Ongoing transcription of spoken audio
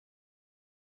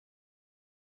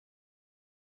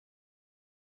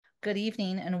Good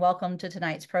evening and welcome to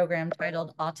tonight's program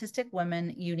titled Autistic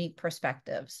Women, Unique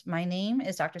Perspectives. My name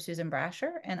is Dr. Susan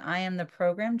Brasher and I am the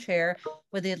program chair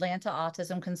with the Atlanta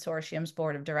Autism Consortium's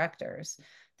Board of Directors.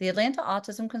 The Atlanta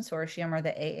Autism Consortium, or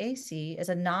the AAC, is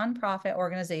a nonprofit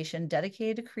organization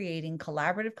dedicated to creating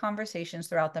collaborative conversations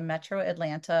throughout the Metro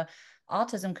Atlanta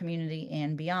autism community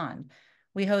and beyond.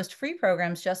 We host free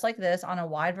programs just like this on a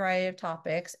wide variety of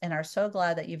topics and are so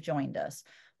glad that you've joined us.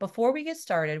 Before we get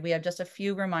started, we have just a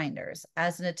few reminders.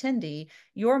 As an attendee,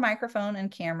 your microphone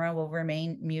and camera will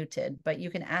remain muted, but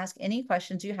you can ask any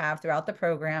questions you have throughout the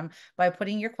program by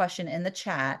putting your question in the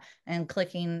chat and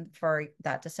clicking for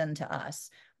that to send to us.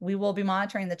 We will be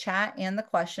monitoring the chat and the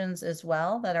questions as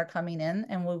well that are coming in,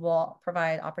 and we will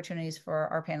provide opportunities for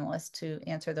our panelists to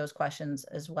answer those questions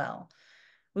as well.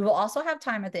 We will also have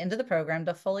time at the end of the program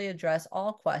to fully address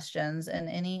all questions and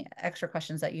any extra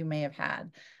questions that you may have had.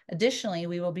 Additionally,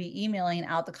 we will be emailing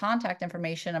out the contact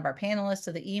information of our panelists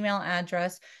to the email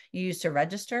address you used to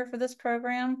register for this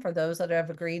program for those that have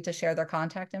agreed to share their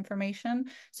contact information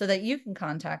so that you can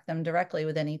contact them directly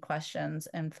with any questions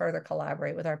and further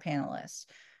collaborate with our panelists.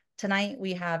 Tonight,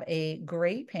 we have a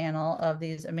great panel of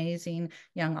these amazing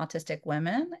young autistic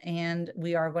women, and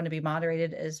we are going to be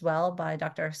moderated as well by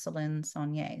Dr. Celine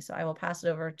Saulnier. So I will pass it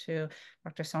over to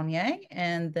Dr. Saulnier,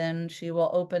 and then she will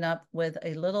open up with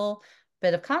a little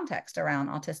bit of context around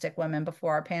autistic women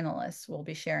before our panelists will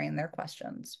be sharing their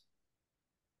questions.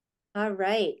 All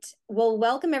right. Well,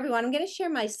 welcome everyone. I'm going to share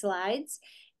my slides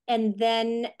and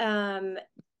then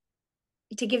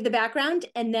to give the background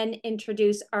and then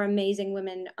introduce our amazing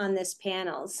women on this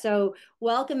panel. So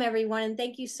welcome everyone, and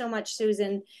thank you so much,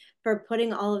 Susan, for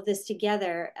putting all of this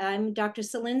together. I'm Dr.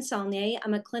 Celine Saulnier.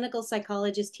 I'm a clinical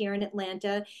psychologist here in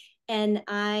Atlanta, and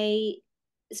I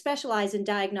specialize in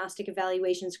diagnostic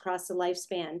evaluations across the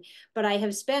lifespan. But I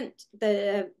have spent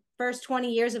the first 20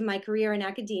 years of my career in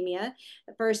academia,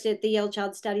 first at the Yale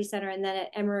Child Study Center and then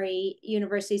at Emory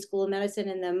University School of Medicine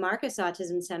in the Marcus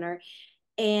Autism Center,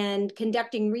 and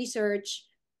conducting research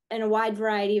in a wide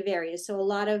variety of areas. So a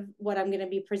lot of what I'm going to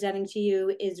be presenting to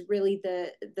you is really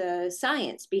the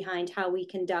science behind how we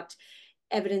conduct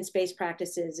evidence-based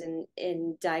practices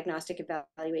in diagnostic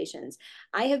evaluations.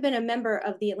 I have been a member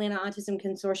of the Atlanta Autism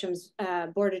Consortium's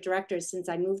board of directors since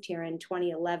I moved here in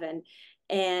 2011.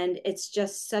 And it's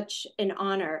just such an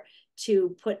honor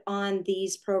to put on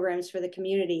these programs for the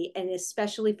community, and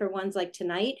especially for ones like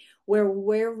tonight, where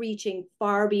we're reaching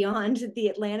far beyond the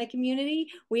Atlanta community.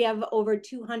 We have over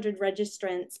 200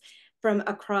 registrants from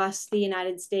across the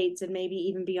United States and maybe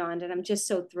even beyond, and I'm just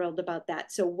so thrilled about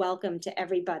that. So welcome to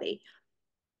everybody.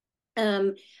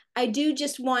 I do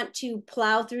just want to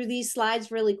plow through these slides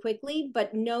really quickly,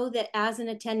 but know that as an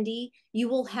attendee, you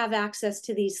will have access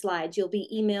to these slides. You'll be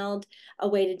emailed a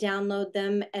way to download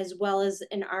them, as well as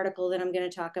an article that I'm going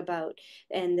to talk about,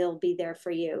 and they'll be there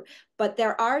for you. But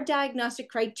there are diagnostic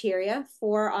criteria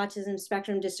for autism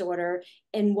spectrum disorder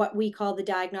in what we call the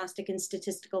Diagnostic and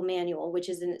Statistical Manual, which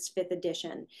is in its 5th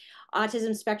edition.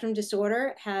 Autism spectrum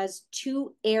disorder has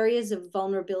 2 areas of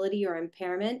vulnerability or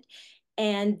impairment,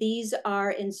 and these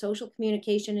are in social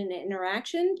communication and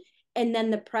interaction, and then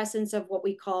the presence of what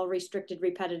we call restricted,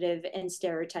 repetitive, and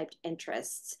stereotyped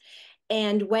interests.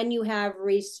 And when you have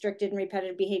restricted and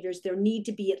repetitive behaviors, there need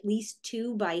to be at least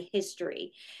 2 by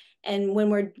history. And when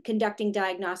we're conducting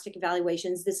diagnostic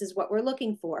evaluations, this is what we're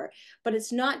looking for. But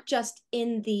it's not just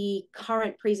in the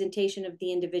current presentation of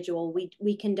the individual.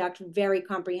 We conduct very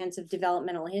comprehensive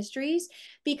developmental histories,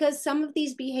 because some of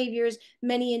these behaviors,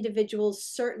 many individuals,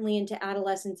 certainly into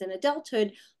adolescence and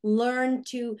adulthood, learn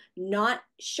to not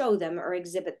show them or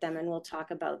exhibit them, and we'll talk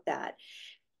about that.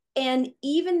 And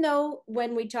even though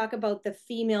when we talk about the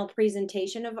female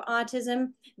presentation of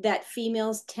autism, that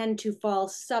females tend to fall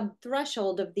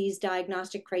sub-threshold of these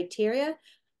diagnostic criteria,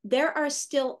 there are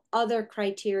still other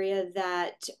criteria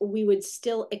that we would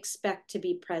still expect to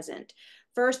be present.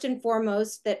 First and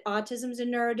foremost, that autism is a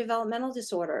neurodevelopmental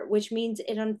disorder, which means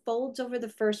it unfolds over the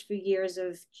first few years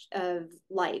of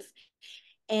life.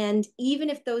 And even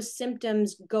if those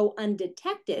symptoms go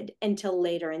undetected until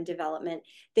later in development,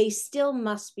 they still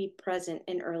must be present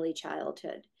in early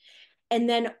childhood. And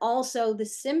then also the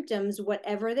symptoms,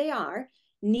 whatever they are,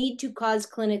 need to cause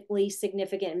clinically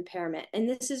significant impairment. And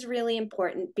this is really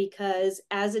important because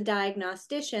as a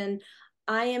diagnostician,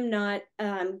 I am not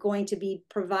going to be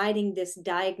providing this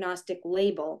diagnostic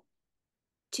label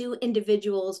to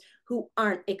individuals who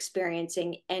aren't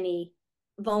experiencing any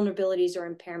vulnerabilities or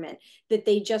impairment, that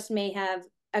they just may have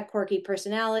a quirky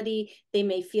personality. They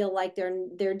may feel like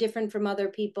they're different from other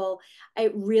people.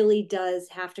 It really does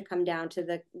have to come down to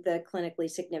the clinically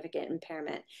significant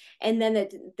impairment. And then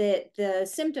the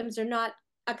symptoms are not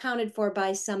accounted for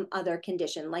by some other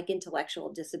condition like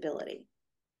intellectual disability.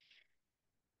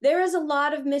 There is a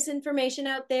lot of misinformation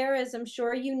out there, as I'm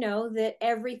sure you know, that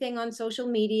everything on social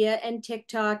media and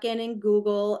TikTok and in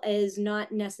Google is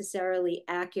not necessarily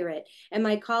accurate. And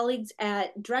my colleagues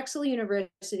at Drexel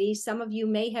University, some of you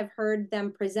may have heard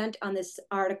them present on this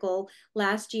article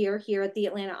last year here at the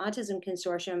Atlanta Autism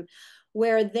Consortium,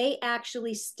 where they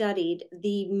actually studied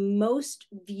the most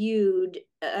viewed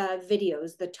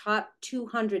videos, the top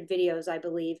 200 videos, I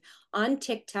believe, on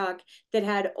TikTok that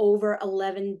had over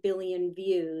 11 billion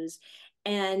views,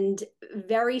 and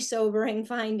very sobering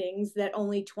findings that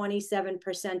only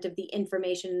 27% of the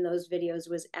information in those videos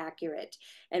was accurate,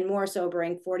 and more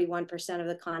sobering, 41% of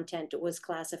the content was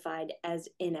classified as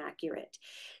inaccurate.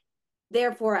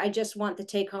 Therefore, I just want the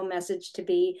take-home message to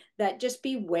be that just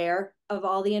beware of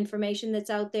all the information that's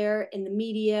out there in the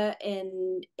media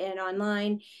and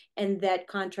online, and that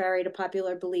contrary to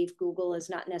popular belief, Google is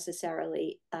not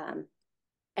necessarily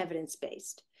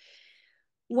evidence-based.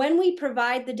 When we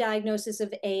provide the diagnosis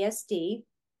of ASD,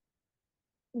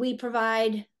 we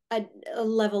provide a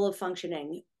level of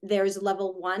functioning. There's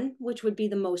level 1, which would be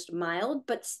the most mild,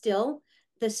 but still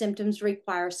the symptoms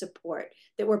require support,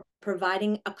 that we're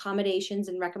providing accommodations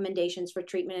and recommendations for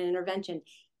treatment and intervention,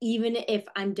 even if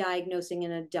I'm diagnosing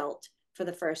an adult for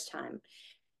the first time.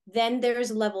 Then there's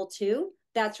level 2,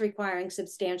 that's requiring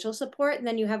substantial support. And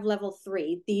then you have level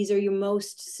 3. These are your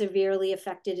most severely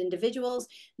affected individuals.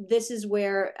 This is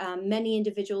where many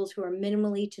individuals who are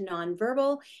minimally to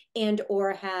nonverbal and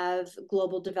or have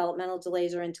global developmental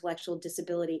delays or intellectual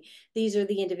disability. These are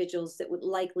the individuals that would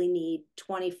likely need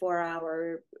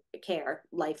 24-hour care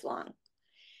lifelong.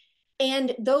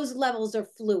 And those levels are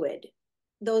fluid.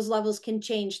 Those levels can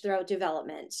change throughout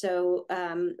development. So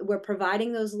we're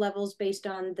providing those levels based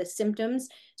on the symptoms.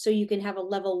 So you can have a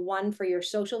level 1 for your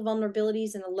social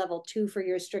vulnerabilities and a level 2 for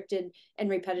your restricted and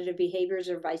repetitive behaviors,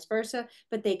 or vice versa,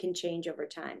 but they can change over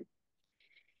time.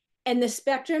 And the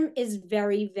spectrum is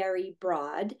very, very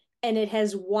broad, and it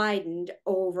has widened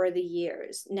over the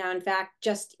years. Now, in fact,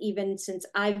 just even since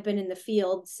I've been in the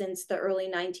field since the early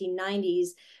 1990s,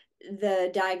 the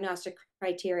diagnostic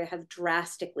criteria have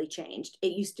drastically changed.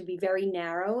 It used to be very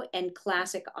narrow, and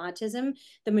classic autism,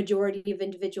 the majority of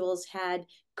individuals had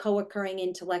co-occurring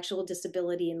intellectual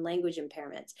disability and language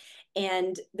impairments.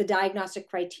 And the diagnostic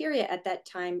criteria at that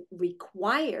time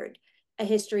required a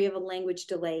history of a language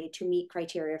delay to meet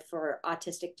criteria for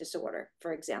autistic disorder,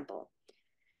 for example.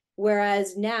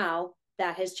 Whereas now,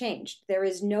 that has changed. There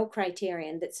is no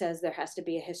criterion that says there has to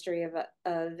be a history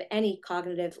of any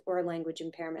cognitive or language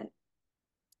impairment.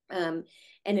 And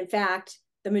in fact,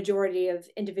 the majority of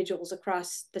individuals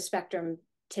across the spectrum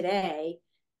today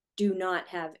do not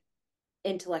have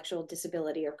intellectual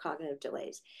disability or cognitive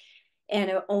delays.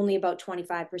 And only about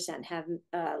 25% have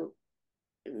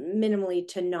minimally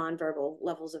to nonverbal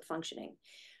levels of functioning.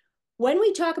 When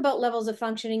we talk about levels of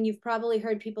functioning, you've probably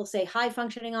heard people say high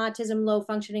functioning autism, low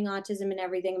functioning autism, and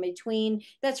everything in between.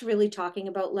 That's really talking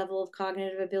about level of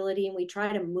cognitive ability, and we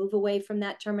try to move away from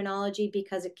that terminology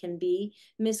because it can be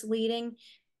misleading.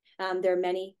 There are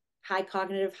many high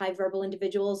cognitive, high verbal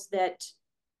individuals that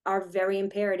are very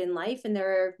impaired in life, and there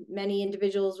are many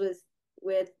individuals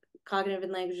with cognitive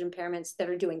and language impairments that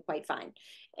are doing quite fine,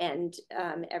 and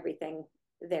everything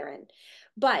therein.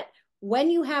 But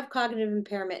when you have cognitive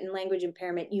impairment and language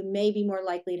impairment, you may be more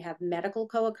likely to have medical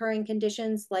co-occurring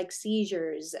conditions like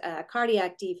seizures,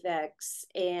 cardiac defects,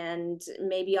 and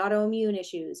maybe autoimmune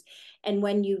issues. And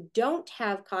when you don't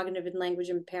have cognitive and language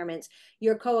impairments,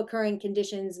 your co-occurring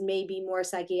conditions may be more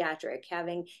psychiatric,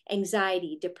 having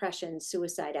anxiety, depression,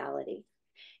 suicidality.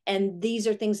 And these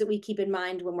are things that we keep in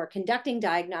mind when we're conducting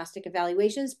diagnostic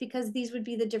evaluations, because these would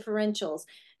be the differentials,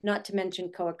 not to mention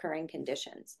co-occurring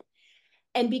conditions.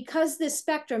 And because this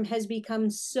spectrum has become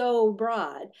so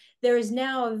broad, there is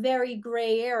now a very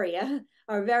gray area,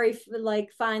 or very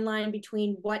fine line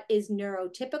between what is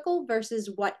neurotypical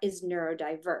versus what is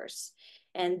neurodiverse.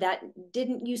 And that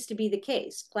didn't used to be the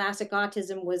case. Classic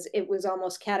autism was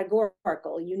almost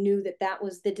categorical. You knew that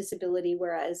was the disability,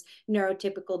 whereas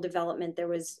neurotypical development, there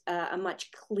was a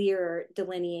much clearer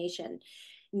delineation.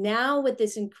 Now, with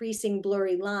this increasing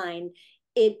blurry line,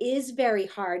 it is very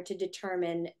hard to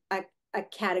determine a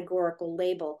categorical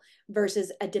label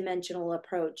versus a dimensional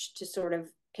approach to sort of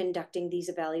conducting these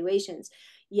evaluations.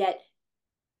 Yet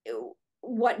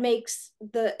what makes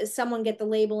someone get the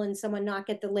label and someone not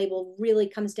get the label really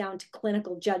comes down to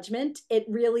clinical judgment. It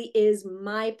really is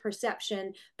my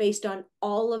perception based on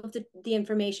all of the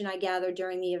information I gathered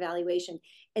during the evaluation.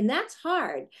 And that's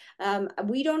hard.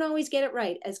 We don't always get it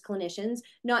right as clinicians,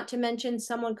 not to mention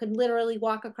someone could literally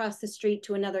walk across the street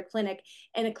to another clinic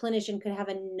and a clinician could have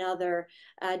another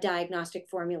diagnostic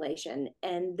formulation.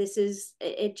 And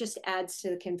it just adds to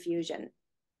the confusion.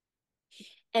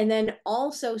 And then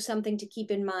also something to keep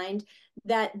in mind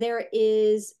that there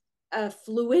is a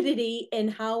fluidity in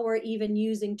how we're even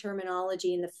using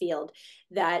terminology in the field.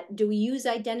 That do we use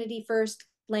identity first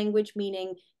language,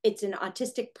 meaning it's an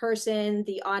autistic person,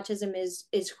 the autism is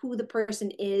who the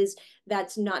person is,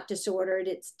 that's not disordered,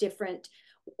 it's different,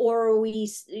 or are we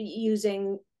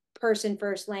using person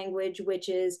first language, which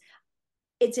is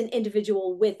it's an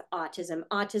individual with autism.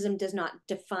 Autism does not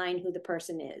define who the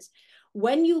person is.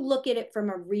 When you look at it from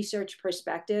a research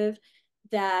perspective,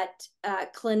 that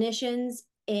clinicians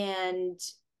and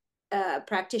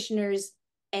practitioners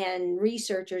and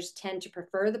researchers tend to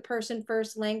prefer the person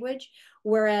first language,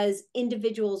 whereas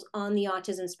individuals on the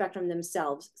autism spectrum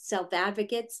themselves,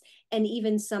 self-advocates, and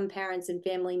even some parents and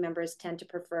family members tend to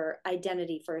prefer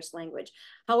identity first language.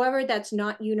 However, that's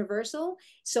not universal.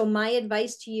 So my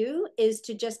advice to you is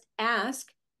to just ask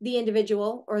the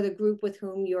individual or the group with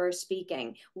whom you're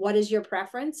speaking, what is your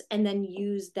preference? And then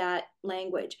use that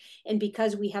language. And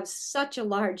because we have such a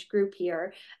large group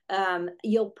here,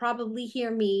 you'll probably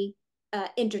hear me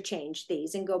interchange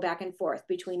these and go back and forth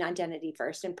between identity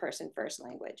first and person first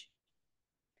language.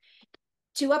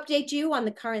 To update you on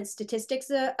the current statistics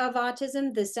of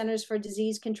autism, the Centers for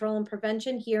Disease Control and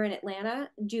Prevention here in Atlanta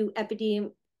do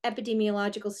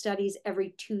epidemiological studies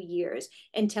every 2 years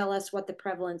and tell us what the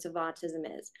prevalence of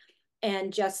autism is.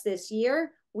 And just this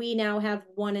year, we now have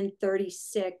 1 in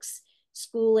 36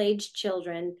 school-aged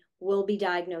children will be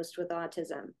diagnosed with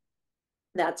autism.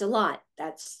 That's a lot.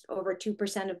 That's over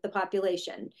 2% of the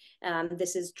population.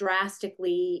 This is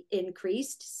drastically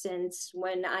increased since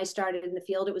when I started in the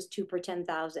field, it was 2 per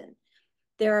 10,000.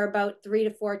 There are about 3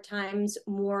 to 4 times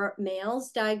more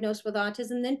males diagnosed with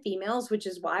autism than females, which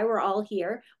is why we're all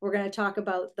here. We're going to talk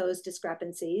about those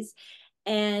discrepancies.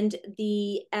 And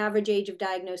the average age of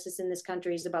diagnosis in this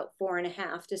country is about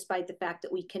 4.5, despite the fact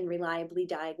that we can reliably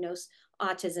diagnose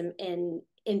autism in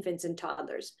infants and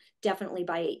toddlers, definitely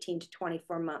by 18 to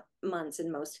 24 months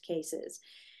in most cases.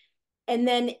 And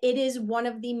then it is one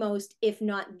of the most, if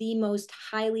not the most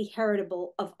highly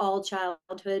heritable of all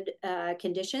childhood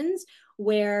conditions,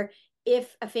 where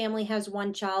if a family has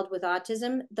one child with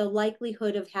autism, the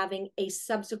likelihood of having a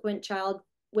subsequent child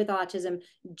with autism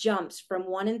jumps from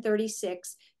 1 in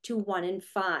 36 to 1 in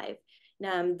 5.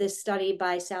 This study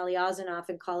by Sally Ozenoff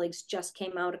and colleagues just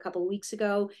came out a couple of weeks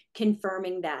ago,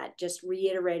 confirming that, just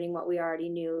reiterating what we already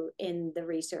knew in the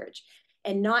research.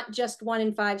 And not just 1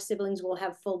 in 5 siblings will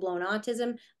have full-blown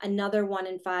autism. Another 1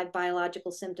 in 5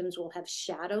 biological symptoms will have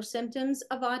shadow symptoms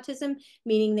of autism,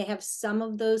 meaning they have some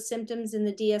of those symptoms in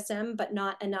the DSM, but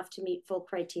not enough to meet full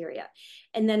criteria.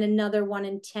 And then another 1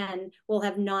 in 10 will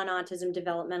have non-autism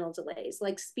developmental delays,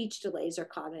 like speech delays or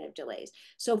cognitive delays.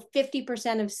 So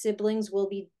 50% of siblings will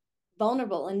be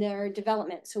vulnerable in their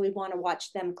development. So we want to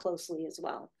watch them closely as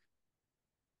well.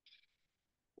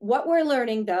 What we're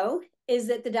learning, though, is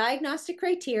that the diagnostic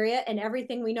criteria and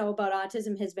everything we know about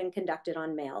autism has been conducted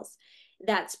on males.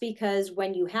 That's because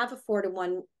when you have a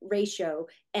 4-to-1 ratio,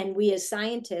 and we as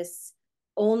scientists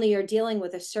only are dealing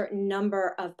with a certain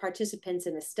number of participants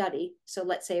in a study. So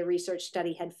let's say a research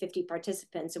study had 50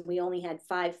 participants and we only had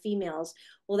 5 females.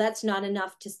 Well, that's not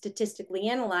enough to statistically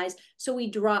analyze. So we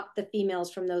drop the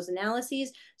females from those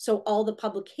analyses. So all the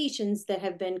publications that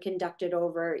have been conducted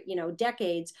over,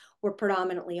 decades were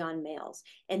predominantly on males.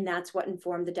 And that's what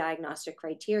informed the diagnostic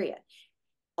criteria.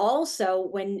 Also,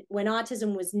 when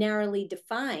autism was narrowly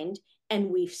defined, and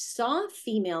we saw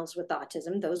females with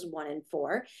autism, those 1 in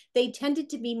 4, they tended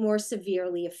to be more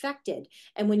severely affected.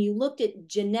 And when you looked at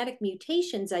genetic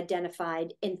mutations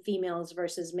identified in females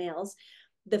versus males,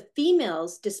 the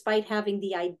females, despite having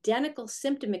the identical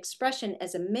symptom expression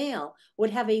as a male,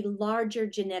 would have a larger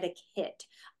genetic hit,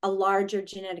 a larger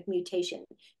genetic mutation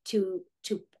to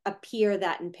appear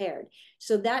that impaired.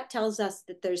 So that tells us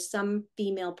that there's some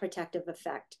female protective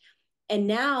effect. And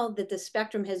now that the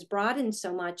spectrum has broadened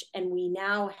so much, and we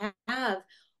now have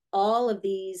all of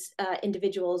these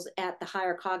individuals at the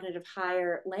higher cognitive,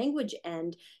 higher language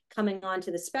end coming onto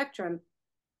the spectrum,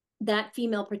 that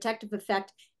female protective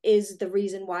effect is the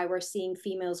reason why we're seeing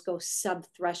females go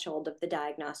sub-threshold of the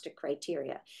diagnostic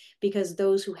criteria, because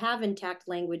those who have intact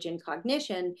language and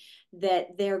cognition,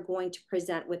 that they're going to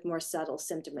present with more subtle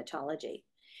symptomatology.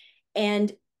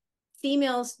 And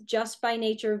females, just by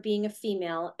nature of being a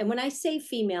female, and when I say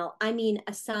female, I mean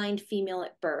assigned female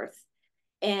at birth.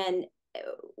 And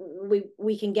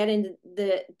we can get into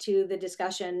the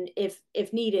discussion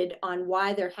if needed on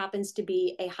why there happens to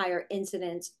be a higher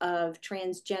incidence of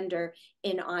transgender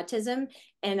in autism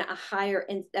and a higher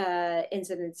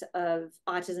incidence of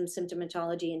autism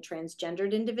symptomatology in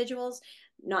transgendered individuals.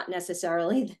 Not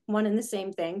necessarily one and the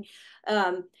same thing,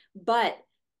 but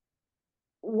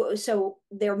so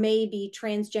there may be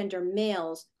transgender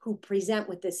males who present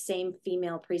with the same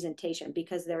female presentation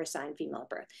because they're assigned female at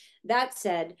birth. That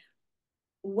said,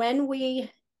 when we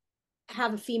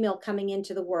have a female coming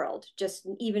into the world, just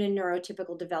even in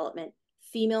neurotypical development,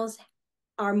 females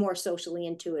are more socially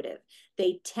intuitive.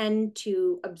 They tend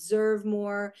to observe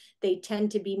more. They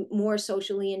tend to be more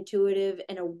socially intuitive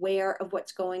and aware of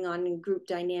what's going on in group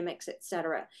dynamics,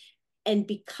 etc. And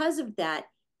because of that,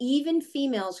 even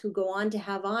females who go on to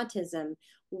have autism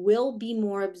will be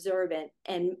more observant.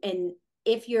 And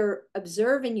if you're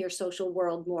observing your social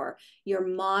world more, you're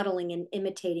modeling and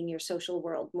imitating your social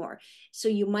world more. So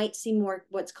you might see more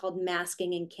what's called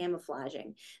masking and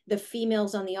camouflaging. The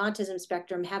females on the autism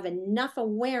spectrum have enough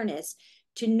awareness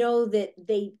to know that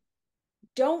they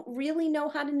don't really know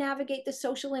how to navigate the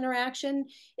social interaction,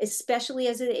 especially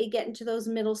as they get into those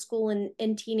middle school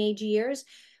and teenage years,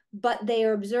 but they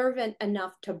are observant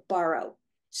enough to borrow.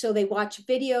 So they watch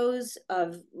videos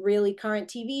of really current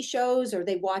TV shows, or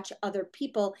they watch other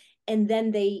people, and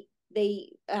then they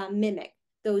mimic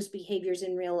those behaviors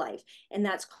in real life. And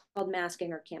that's called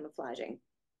masking or camouflaging.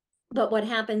 But what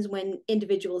happens when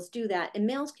individuals do that, and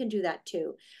males can do that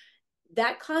too,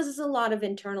 that causes a lot of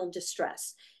internal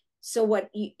distress. So what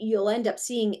you'll end up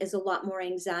seeing is a lot more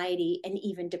anxiety and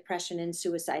even depression and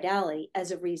suicidality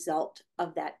as a result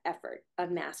of that effort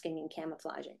of masking and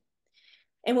camouflaging.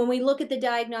 And when we look at the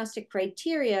diagnostic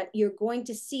criteria, you're going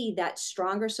to see that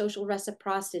stronger social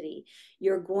reciprocity.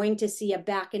 You're going to see a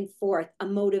back and forth, a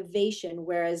motivation,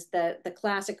 whereas the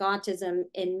classic autism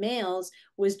in males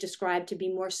was described to be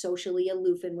more socially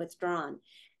aloof and withdrawn.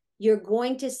 You're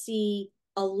going to see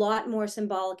a lot more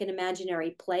symbolic and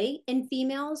imaginary play in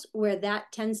females, where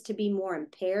that tends to be more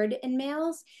impaired in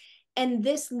males. And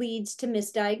this leads to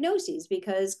misdiagnoses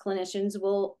because clinicians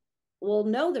will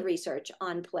know the research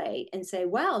on play and say,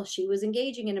 well, she was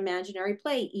engaging in imaginary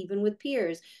play, even with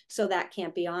peers, so that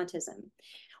can't be autism.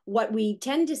 What we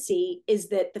tend to see is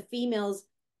that the females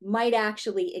might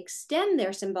actually extend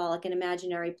their symbolic and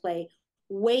imaginary play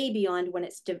way beyond when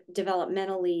it's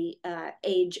developmentally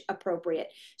age appropriate.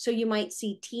 So you might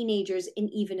see teenagers and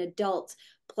even adults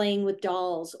playing with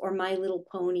dolls or My Little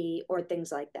Pony or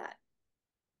things like that.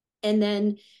 And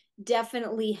then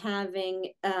definitely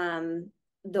having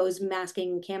those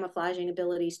masking and camouflaging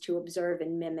abilities to observe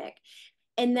and mimic.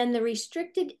 And then the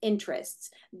restricted interests,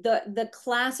 the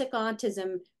classic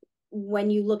autism, when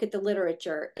you look at the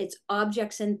literature, it's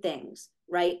objects and things,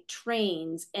 right?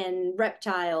 Trains and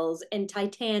reptiles and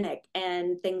Titanic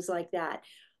and things like that.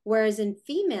 Whereas in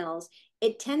females,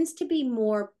 it tends to be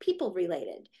more people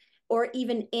related or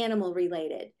even animal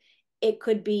related. It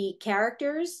could be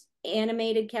characters,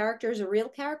 animated characters or real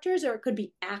characters, or it could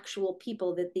be actual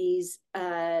people that these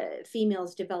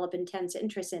females develop intense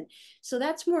interest in. So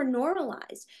that's more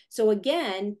normalized. So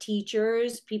again,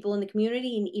 teachers, people in the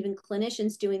community, and even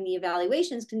clinicians doing the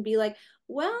evaluations can be like,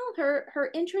 well,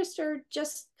 her interests are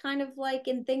just kind of like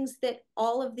in things that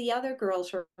all of the other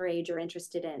girls her age are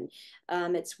interested in.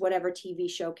 It's whatever TV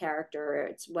show character, or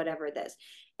it's whatever this.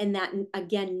 And that,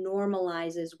 again,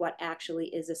 normalizes what actually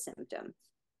is a symptom.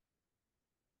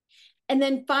 And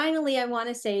then finally, I want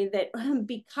to say that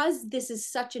because this is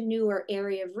such a newer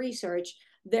area of research,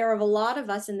 there are a lot of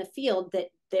us in the field that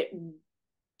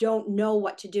don't know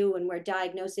what to do when we're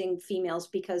diagnosing females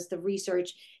because the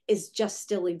research is just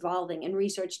still evolving and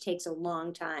research takes a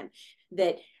long time.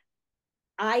 That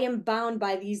I am bound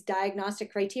by these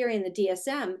diagnostic criteria in the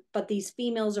DSM, but these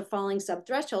females are falling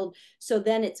subthreshold. So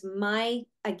then it's my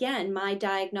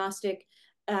diagnostic.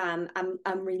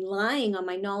 I'm relying on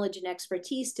my knowledge and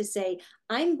expertise to say,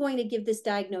 I'm going to give this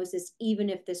diagnosis even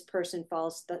if this person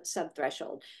falls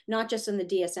subthreshold, not just on the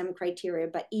DSM criteria,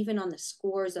 but even on the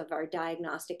scores of our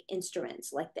diagnostic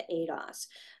instruments like the ADOS,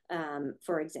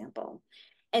 for example.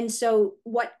 And so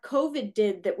what COVID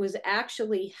did that was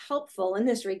actually helpful in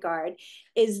this regard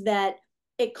is that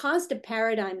it caused a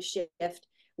paradigm shift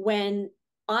when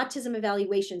autism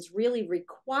evaluations really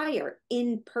require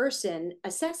in-person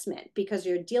assessment because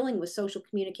you're dealing with social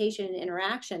communication and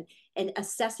interaction and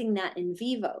assessing that in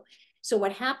vivo. So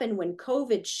what happened when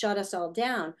COVID shut us all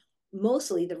down,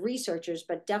 mostly the researchers,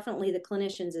 but definitely the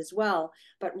clinicians as well.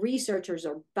 But researchers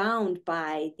are bound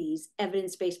by these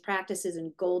evidence-based practices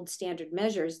and gold standard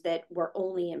measures that were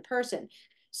only in person.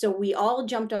 So we all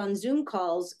jumped on Zoom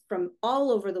calls from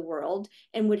all over the world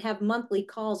and would have monthly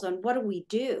calls on what do we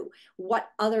do? What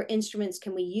other instruments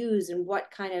can we use? And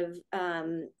what kind of,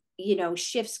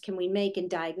 shifts can we make in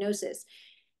diagnosis?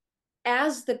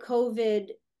 As the COVID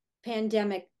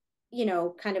pandemic,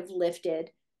 kind of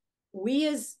lifted, we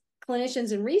as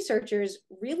clinicians and researchers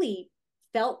really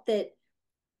felt that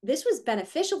this was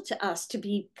beneficial to us to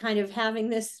be kind of having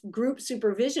this group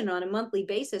supervision on a monthly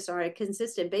basis or a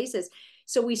consistent basis.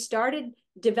 So we started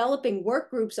developing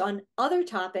work groups on other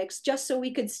topics just so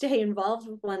we could stay involved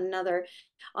with one another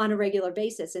on a regular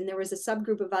basis. And there was a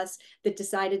subgroup of us that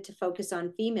decided to focus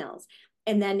on females.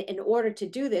 And then in order to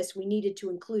do this, we needed to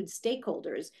include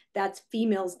stakeholders. That's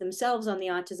females themselves on the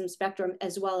autism spectrum,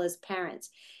 as well as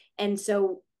parents. And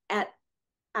so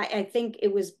I think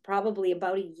it was probably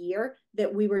about a year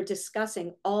that we were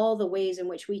discussing all the ways in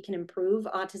which we can improve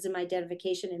autism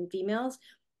identification in females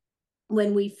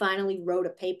when we finally wrote a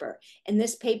paper. And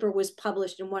this paper was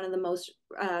published in one of the most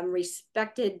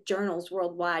respected journals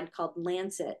worldwide called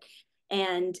Lancet.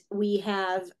 And we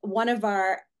have one of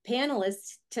our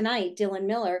panelists tonight, Dylan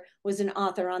Miller, was an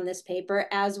author on this paper,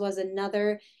 as was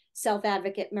another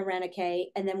self-advocate, Marenike,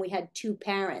 and then we had two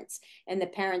parents, and the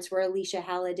parents were Alicia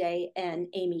Halliday and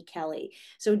Amy Kelly.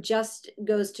 So just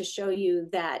goes to show you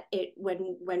that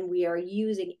when we are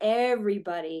using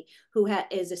everybody who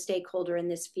is a stakeholder in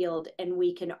this field, and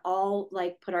we can all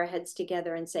like put our heads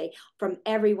together and say, from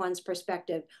everyone's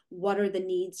perspective, what are the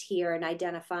needs here in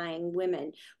identifying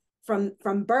women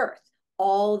from birth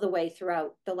all the way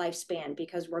throughout the lifespan,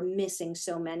 because we're missing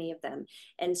so many of them.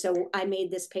 And so I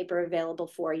made this paper available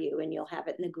for you, and you'll have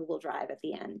it in the Google Drive at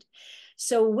the end.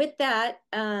 So with that,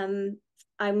 I'm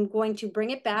going to bring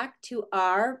it back to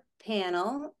our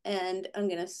panel, and I'm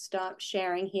going to stop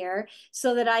sharing here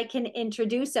so that I can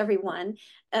introduce everyone.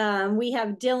 We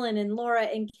have Dylan and Laura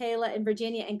and Kayla and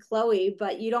Virginia and Chloe,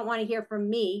 but you don't want to hear from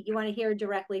me. You want to hear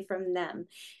directly from them.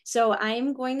 So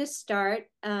I'm going to start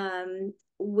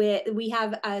we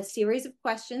have a series of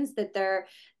questions that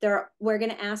we're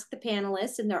going to ask the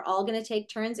panelists, and they're all going to take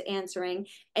turns answering.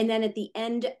 And then at the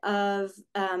end of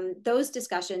those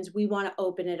discussions, we want to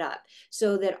open it up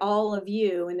so that all of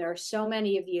you, and there are so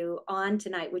many of you on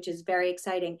tonight, which is very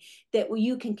exciting, that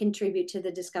you can contribute to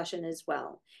the discussion as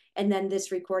well. And then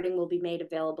this recording will be made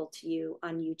available to you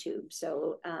on YouTube.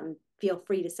 So feel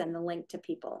free to send the link to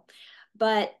people.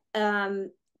 But to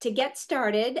get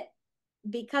started,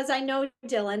 because I know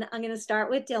Dylan, I'm going to start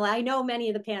with Dylan. I know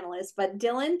many of the panelists, but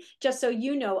Dylan, just so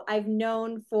you know, I've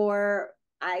known for,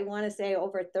 I want to say,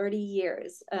 over 30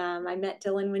 years. I met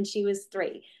Dylan when she was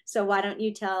 3. So why don't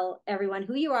you tell everyone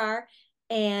who you are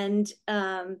and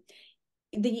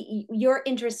your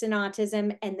interest in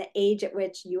autism and the age at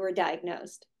which you were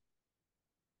diagnosed.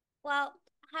 Well,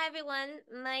 hi everyone.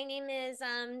 My name is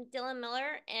Dylan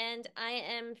Miller, and I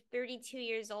am 32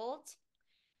 years old.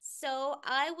 So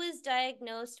I was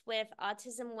diagnosed with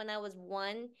autism when I was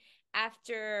 1,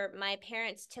 after my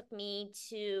parents took me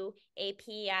to a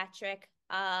pediatric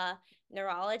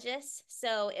neurologist.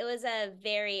 So it was a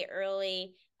very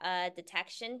early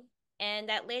detection, and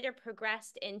that later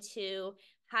progressed into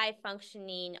high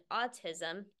functioning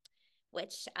autism,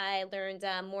 which I learned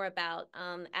more about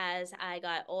as I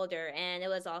got older. And it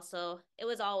was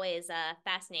always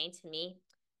fascinating to me.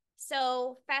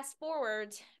 So fast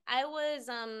forward, I was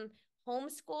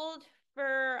homeschooled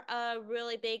for a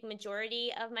really big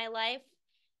majority of my life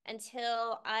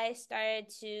until I started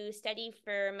to study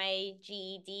for my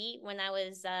GED when I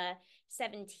was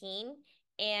 17.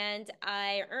 And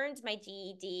I earned my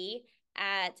GED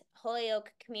at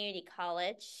Holyoke Community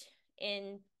College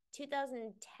in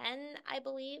 2010, I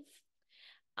believe.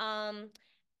 Um,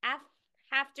 af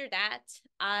After that,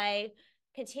 I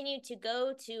continued to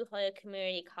go to Holyoke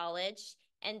Community College.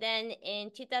 And then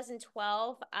in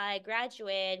 2012, I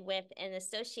graduated with an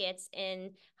associate's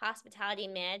in hospitality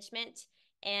management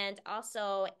and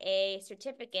also a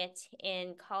certificate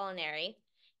in culinary.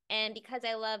 And because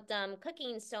I loved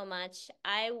cooking so much,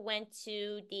 I went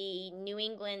to the New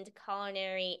England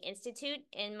Culinary Institute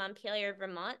in Montpelier,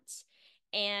 Vermont,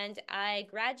 and I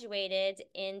graduated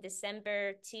in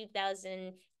December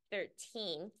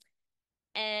 2013.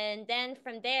 And then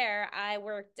from there, I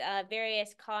worked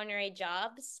various culinary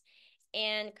jobs.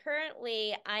 And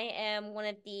currently, I am one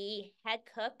of the head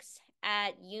cooks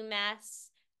at UMass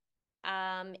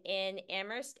in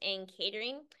Amherst in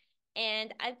catering.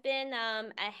 And I've been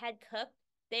a head cook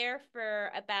there for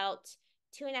about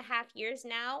 2.5 years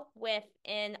now with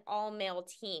an all-male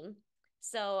team.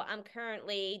 So I'm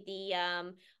currently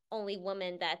the only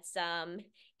woman that's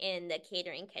in the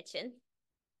catering kitchen.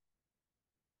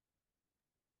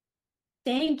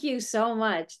 Thank you so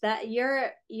much. That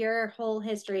your whole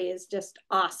history is just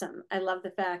awesome. I love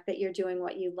the fact that you're doing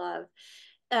what you love.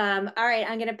 All right,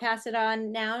 I'm going to pass it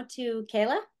on now to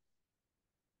Kayla.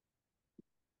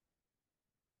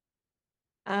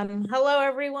 Hello,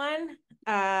 everyone.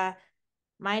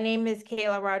 My name is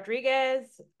Kayla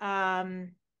Rodriguez. I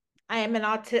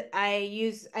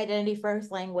use identity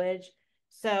first language.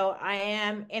 So I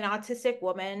am an autistic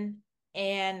woman,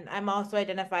 and I'm also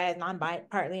identified as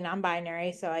partly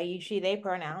non-binary. So I use she, they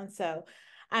pronouns. So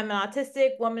I'm an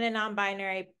autistic woman and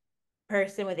non-binary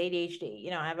person with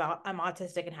ADHD. I'm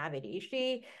autistic and have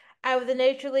ADHD. I was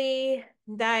initially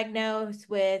diagnosed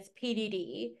with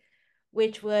PDD,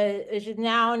 which is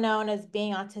now known as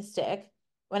being autistic,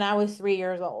 when I was 3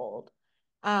 years old.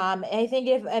 I think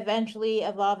it eventually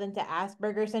evolved into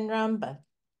Asperger's syndrome,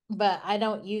 but I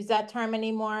don't use that term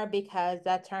anymore because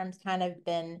that term's kind of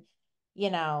been, you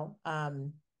know,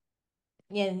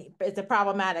 it's a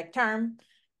problematic term.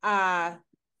 Last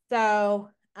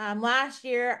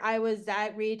year I was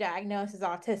re-diagnosed as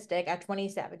autistic at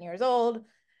 27 years old,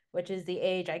 which is the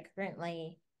age I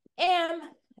currently am.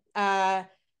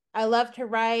 I love to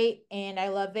write and I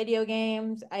love video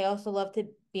games. I also love to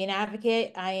be an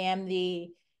advocate. I am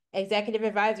the Executive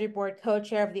Advisory Board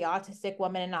co-chair of the Autistic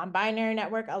Women and Non-Binary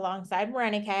Network alongside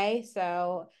Marenike.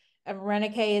 So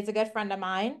Marenike is a good friend of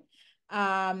mine.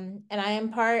 And I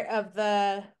am part of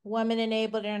the Women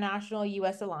Enabled International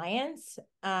U.S. Alliance,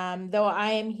 though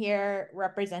I am here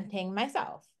representing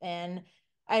myself. And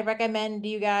I recommend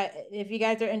if you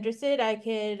guys are interested, I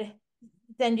could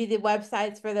send you the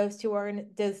websites for those two,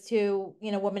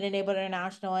 Women Enabled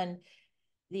International and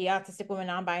the Autistic Women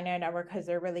Non-Binary Network, because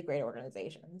they're really great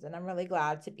organizations, and I'm really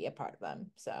glad to be a part of them.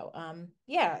 So,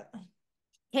 yeah.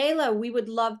 Kayla, we would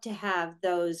love to have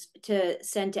those to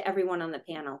send to everyone on the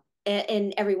panel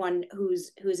and everyone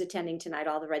who's attending tonight,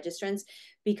 all the registrants,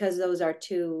 because those are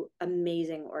two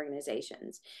amazing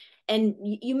organizations. And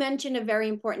you mentioned a very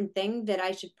important thing that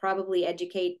I should probably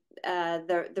educate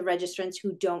the registrants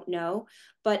who don't know,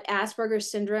 but Asperger's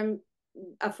syndrome,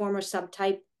 a former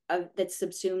subtype that's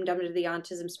subsumed under the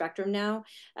autism spectrum now.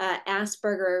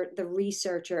 Asperger, the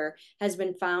researcher, has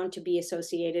been found to be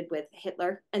associated with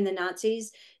Hitler and the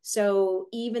Nazis. So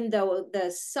even though the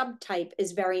subtype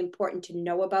is very important to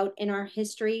know about in our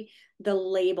history, the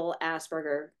label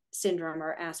Asperger syndrome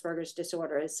or Asperger's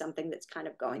disorder is something that's kind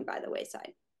of going by the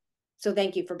wayside. So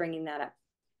thank you for bringing that up.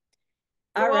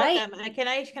 You're welcome. Can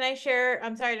I share?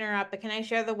 I'm sorry to interrupt, but can I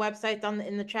share the websites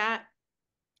in the chat?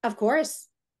 Of course.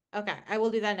 Okay, I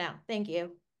will do that now. Thank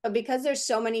you. But because there's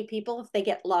so many people, if they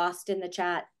get lost in the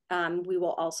chat, we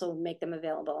will also make them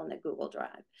available in the Google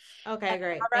Drive. Okay,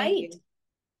 great. All right. Thank you.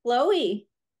 Chloe,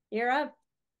 you're up.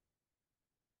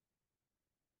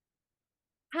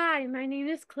 Hi, my name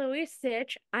is Chloe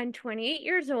Cich. I'm 28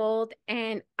 years old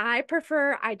and I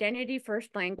prefer identity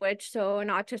first language, so an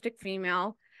autistic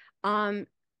female.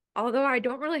 Although I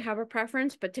don't really have a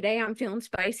preference, but today I'm feeling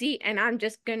spicy and I'm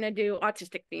just gonna do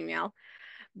autistic female.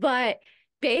 But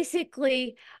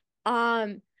basically,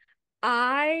 I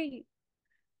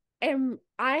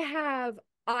have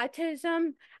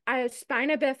autism, I have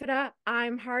spina bifida,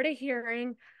 I'm hard of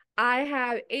hearing, I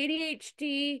have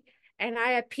ADHD, and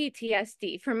I have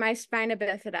PTSD from my spina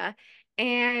bifida.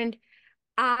 And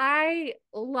I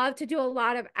love to do a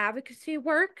lot of advocacy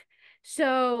work.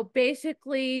 So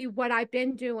basically what I've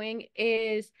been doing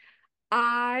is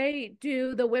I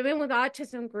do the Women with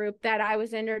Autism group that I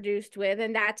was introduced with,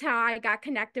 and that's how I got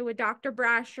connected with Dr.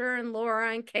 Brasher and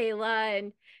Laura and Kayla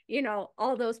and,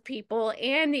 all those people,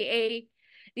 and the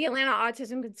Atlanta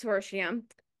Autism Consortium.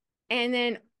 And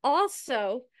then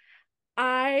also,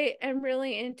 I am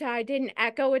really into, I did an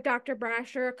echo with Dr.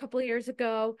 Brasher a couple of years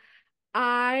ago.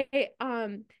 I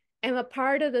am a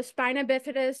part of the Spina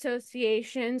Bifida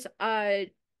Association's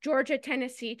Georgia,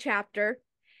 Tennessee chapter,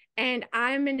 and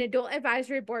I'm an adult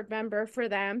advisory board member for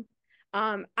them.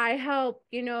 I help,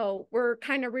 we're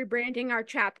kind of rebranding our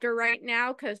chapter right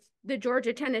now because the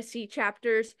Georgia, Tennessee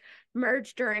chapters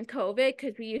merged during COVID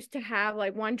because we used to have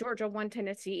like one Georgia, one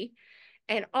Tennessee.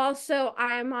 And also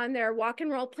I'm on their walk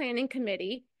and roll planning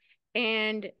committee,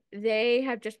 and they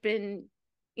have just been,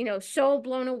 so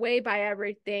blown away by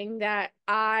everything that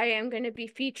I am going to be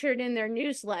featured in their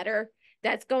newsletter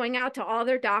that's going out to all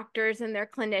their doctors and their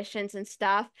clinicians and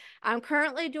stuff. I'm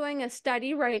currently doing a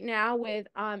study right now with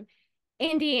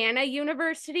Indiana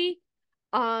University.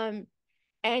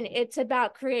 and it's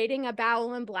about creating a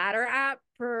bowel and bladder app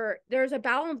there's a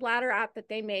bowel and bladder app that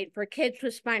they made for kids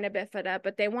with spina bifida,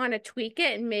 but they want to tweak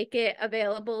it and make it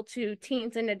available to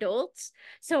teens and adults.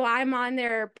 So I'm on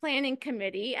their planning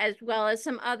committee, as well as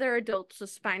some other adults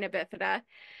with spina bifida,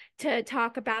 to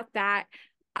talk about that.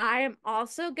 I am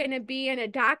also going to be in a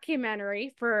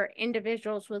documentary for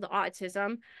individuals with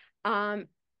autism,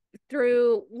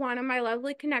 through one of my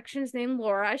lovely connections named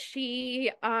Laura.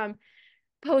 She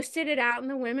posted it out in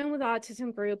the Women with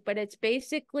Autism group, but it's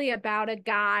basically about a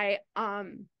guy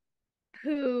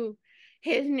who,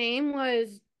 his name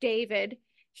was David.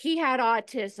 He had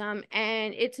autism,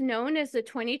 and it's known as the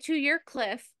 22-year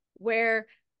cliff, where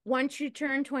once you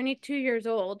turn 22 years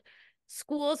old,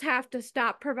 schools have to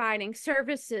stop providing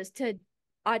services to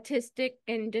autistic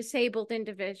and disabled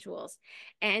individuals.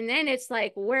 And then it's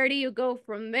like, where do you go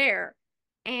from there?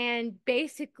 And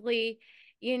basically,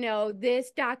 you know, this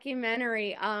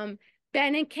documentary, Ben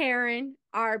and Karen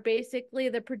are basically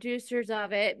the producers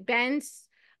of it. Ben's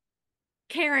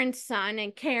Karen's son,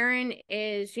 and Karen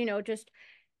is, you know, just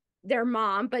their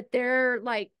mom, but they're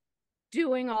like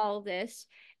doing all this.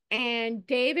 And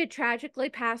David tragically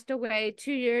passed away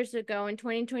 2 years ago in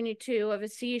 2022 of a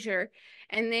seizure.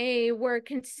 And they were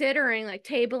considering like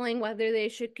tabling whether they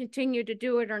should continue to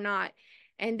do it or not.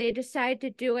 And they decided to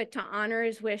do it to honor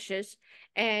his wishes.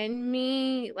 And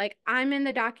me, like, I'm in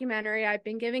the documentary. I've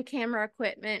been given camera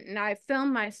equipment and I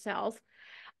filmed myself.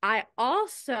 I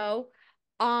also,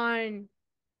 on,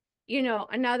 you know,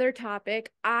 another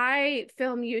topic, I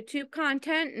film YouTube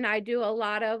content, and I do a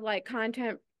lot of like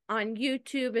content on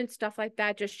YouTube and stuff like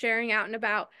that, just sharing out and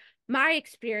about my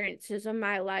experiences in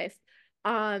my life.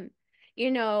 You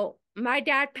know, my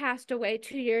dad passed away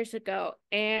 2 years ago,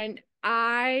 and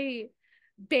I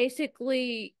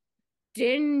basically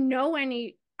didn't know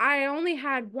I only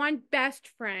had one best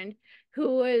friend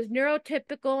who was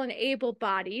neurotypical and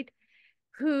able-bodied,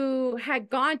 who had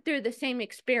gone through the same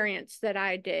experience that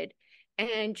I did.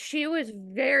 And she was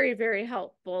very, very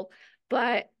helpful.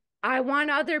 But I want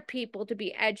other people to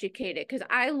be educated, because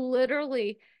I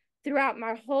literally, throughout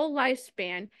my whole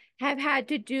lifespan, have had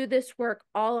to do this work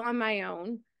all on my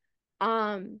own.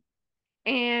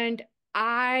 And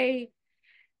I,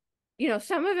 you know,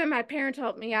 some of it my parents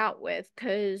helped me out with,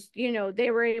 because, you know, they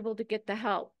were able to get the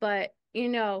help. But, you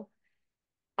know,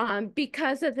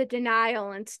 because of the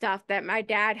denial and stuff that my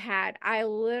dad had, I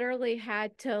literally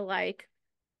had to like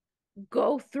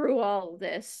go through all of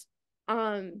this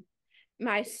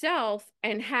myself,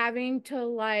 and having to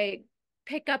like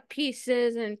pick up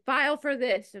pieces and file for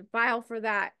this and file for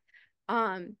that.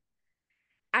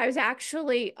 I was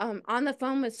actually on the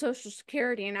phone with Social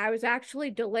Security, and I was actually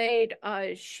delayed.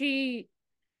 We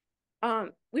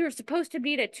were supposed to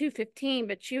meet at 2:15,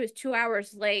 but she was 2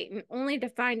 hours late, and only to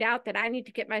find out that I need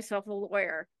to get myself a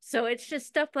lawyer. So it's just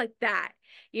stuff like that,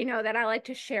 you know, that I like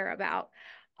to share about.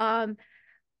 And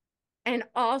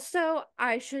also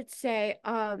I should say,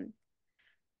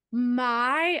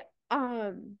 my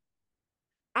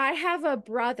I have a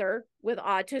brother with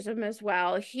autism as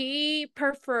well. He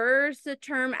prefers the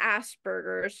term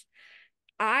Asperger's.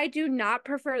 I do not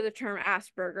prefer the term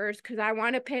Asperger's, because I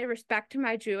want to pay respect to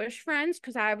my Jewish friends,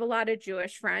 because I have a lot of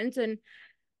Jewish friends, and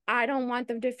I don't want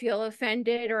them to feel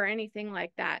offended or anything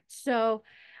like that. So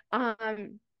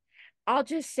I'll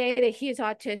just say that he's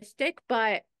autistic.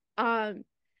 But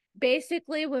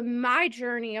basically, with my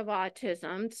journey of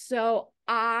autism, so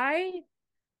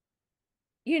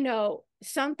you know,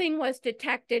 something was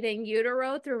detected in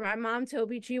utero through my mom's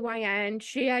OBGYN.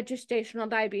 She had gestational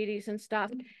diabetes and stuff.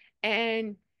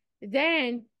 And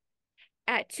then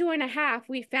at 2.5,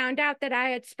 we found out that I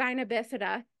had spina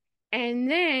bifida.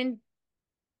 And then,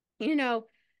 you know,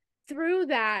 through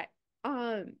that,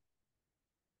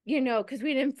 you know, because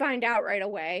we didn't find out right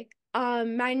away,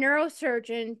 my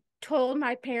neurosurgeon told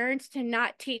my parents to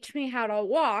not teach me how to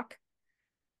walk,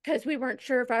 because we weren't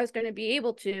sure if I was going to be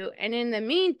able to. And in the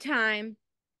meantime,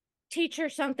 teach her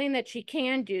something that she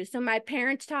can do. So my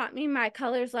parents taught me my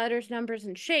colors, letters, numbers,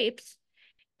 and shapes.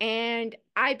 And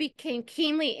I became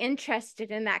keenly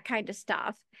interested in that kind of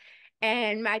stuff.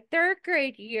 And my 3rd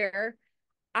grade year,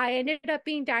 I ended up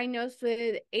being diagnosed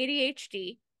with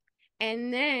ADHD.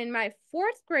 And then my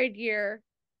 4th grade year,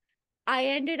 I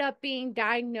ended up being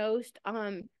diagnosed.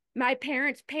 My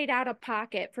parents paid out of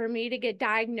pocket for me to get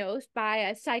diagnosed by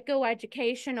a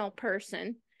psychoeducational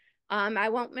person. I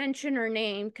won't mention her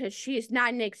name because she's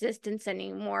not in existence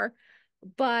anymore.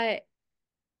 But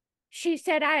she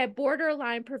said I had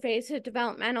borderline pervasive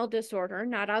developmental disorder,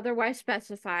 not otherwise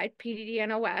specified,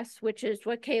 PDD-NOS, which is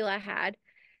what Kayla had.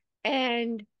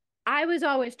 And I was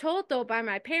always told, though, by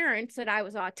my parents that I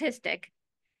was autistic.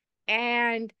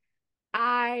 And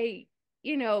I,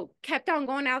 kept on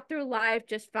going out through life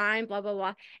just fine, blah, blah,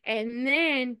 blah. And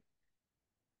then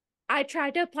I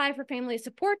tried to apply for family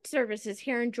support services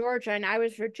here in Georgia, and I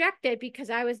was rejected because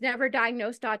I was never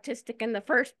diagnosed autistic in the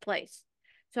first place.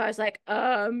 So I was like,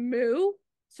 moo.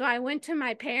 So I went to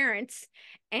my parents,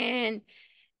 and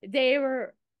they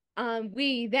were,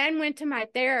 we then went to my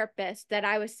therapist that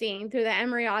I was seeing through the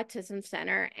Emory Autism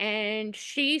Center, and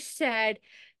she said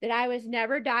that I was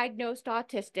never diagnosed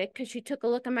autistic because she took a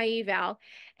look at my eval,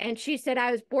 and she said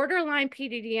I was borderline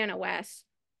PDD-NOS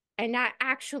and not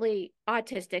actually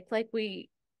autistic like we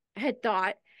had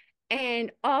thought.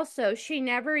 And also, she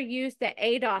never used the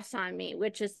ADOS on me,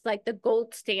 which is like the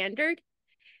gold standard.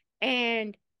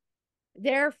 And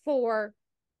therefore,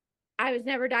 I was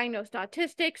never diagnosed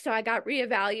autistic. So I got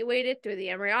reevaluated through the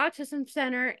Emory Autism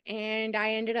Center, and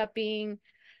I ended up being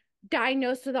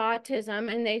diagnosed with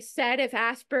autism. And they said if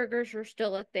Asperger's were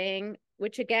still a thing,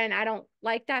 which again, I don't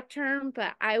like that term,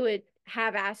 but I would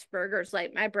have Asperger's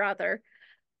like my brother.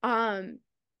 Um,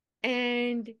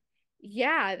 And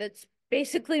yeah, that's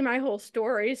basically my whole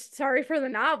story. Sorry for the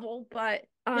novel, but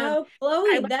No, I Chloe,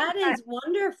 like that that. is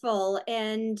wonderful.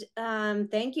 And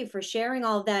thank you for sharing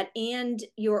all that and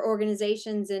your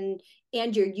organizations and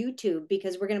your YouTube,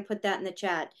 because we're going to put that in the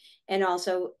chat and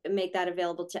also make that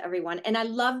available to everyone. And I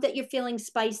love that you're feeling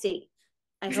spicy.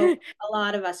 I hope a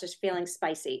lot of us are feeling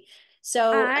spicy.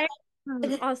 So I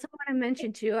also want to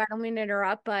mention too, I don't mean to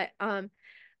interrupt, but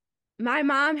my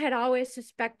mom had always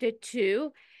suspected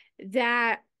too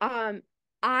that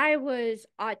I was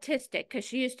autistic because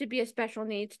she used to be a special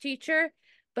needs teacher,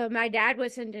 but my dad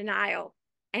was in denial.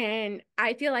 And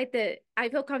I feel like I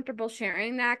feel comfortable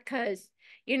sharing that because,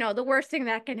 the worst thing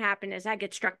that can happen is I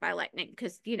get struck by lightning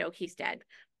because, he's dead.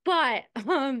 But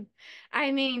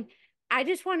I mean, I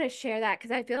just want to share that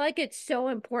because I feel like it's so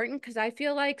important because I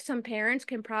feel like some parents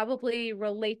can probably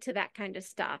relate to that kind of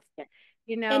stuff,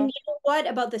 you And know? you know what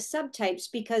about the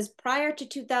subtypes? Because prior to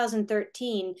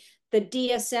 2013, the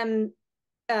DSM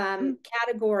Mm.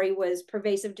 category was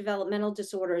pervasive developmental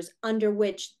disorders, under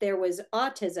which there was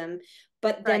autism,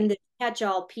 but then Right. the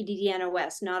catch-all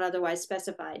PDD-NOS, not otherwise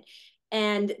specified.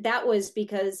 And that was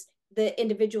because the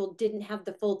individual didn't have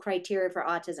the full criteria for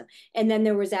autism. And then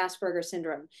there was Asperger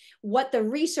syndrome. What the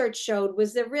research showed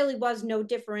was there really was no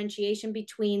differentiation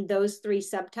between those three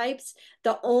subtypes.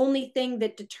 The only thing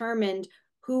that determined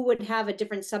who would have a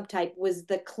different subtype was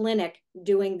the clinic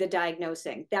doing the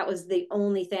diagnosing. That was the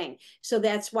only thing. So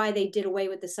that's why they did away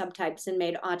with the subtypes and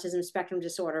made autism spectrum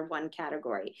disorder one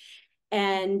category.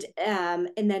 And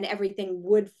then everything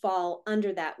would fall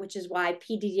under that, which is why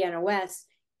PDD-NOS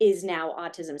is now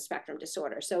autism spectrum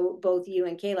disorder. So both you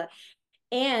and Kayla.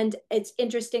 And it's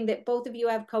interesting that both of you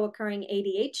have co-occurring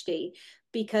ADHD,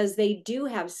 because they do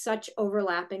have such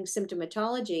overlapping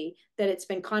symptomatology that it's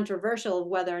been controversial of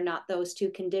whether or not those two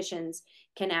conditions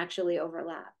can actually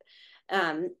overlap.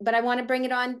 But I want to bring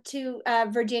it on to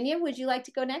Virginia. Would you like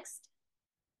to go next?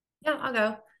 Yeah, I'll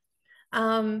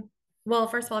go. Well,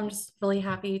 first of all, I'm just really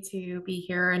happy to be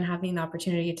here and having the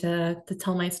opportunity to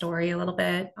tell my story a little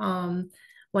bit.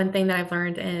 One thing that I've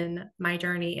learned in my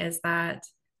journey is that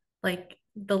like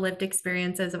the lived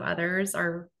experiences of others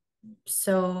are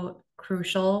so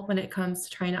crucial when it comes to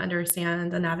trying to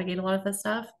understand and navigate a lot of this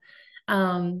stuff.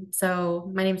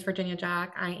 So my name is Virginia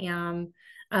Jack. I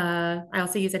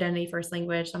also use identity first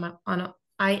language.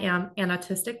 I am an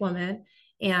autistic woman,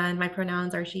 and my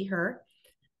pronouns are she, her.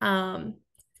 Um,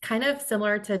 Kind of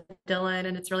similar to Dylan,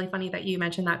 and it's really funny that you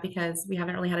mentioned that because we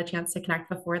haven't really had a chance to connect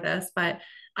before this, but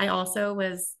I also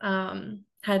was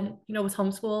was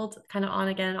homeschooled kind of on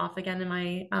again, off again in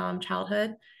my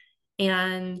childhood.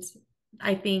 And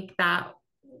I think that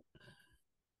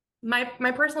my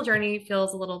personal journey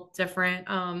feels a little different.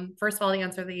 First of all, to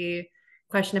answer the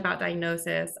question about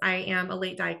diagnosis, I am a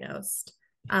late diagnosed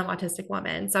autistic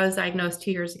woman. So I was diagnosed 2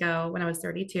 years ago when I was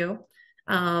 32,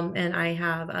 and I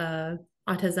have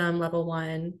autism level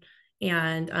 1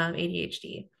 and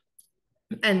ADHD,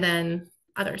 and then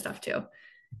other stuff too.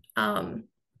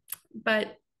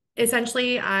 But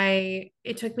essentially,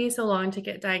 it took me so long to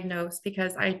get diagnosed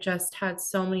because I just had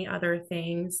so many other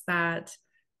things that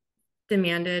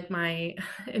demanded my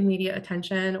immediate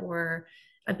attention or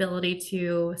ability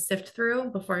to sift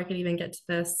through before I could even get to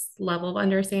this level of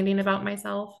understanding about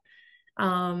myself.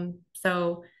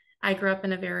 So I grew up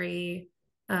in a very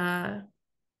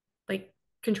like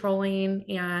controlling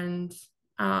and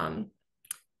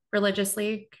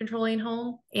religiously controlling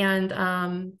home, and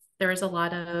there was a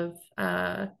lot of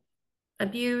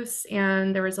abuse,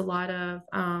 and there was a lot of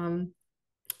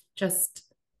just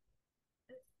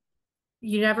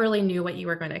you never really knew what you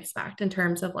were going to expect in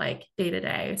terms of like day to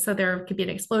day. So there could be an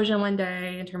explosion one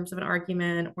day in terms of an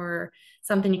argument, or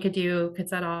something you could do could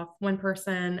set off one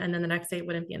person, and then the next day it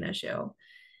wouldn't be an issue.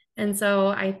 And so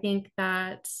I think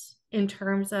that in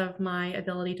terms of my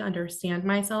ability to understand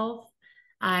myself,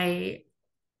 I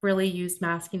really used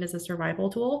masking as a survival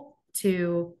tool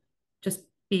to just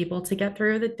be able to get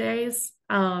through the days.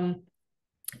 And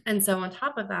so on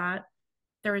top of that,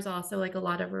 there was also like a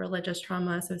lot of religious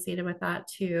trauma associated with that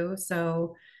too.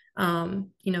 So,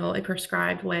 a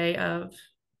prescribed way of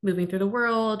moving through the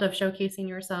world, of showcasing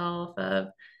yourself, of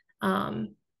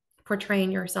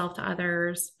portraying yourself to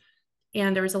others.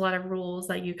 And there was a lot of rules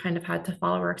that you kind of had to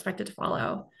follow or expected to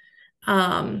follow.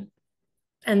 And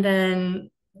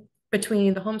then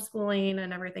between the homeschooling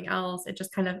and everything else, it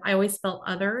just kind of, I always felt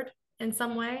othered in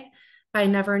some way, but I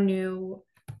never knew,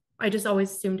 I just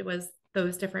always assumed it was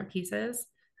those different pieces.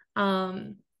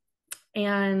 And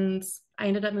I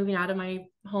ended up moving out of my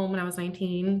home when I was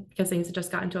 19 because things had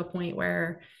just gotten to a point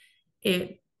where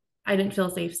I didn't feel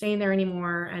safe staying there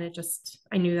anymore. And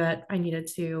I knew that I needed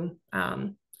to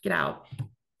get out.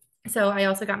 So I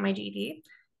also got my GED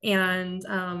and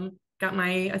got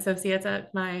my associates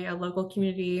at my local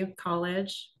community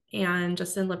college and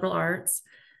just in liberal arts.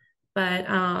 But,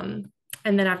 and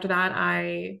then after that,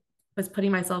 I was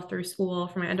putting myself through school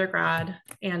for my undergrad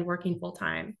and working full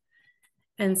time.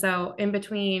 And so in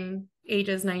between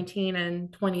ages 19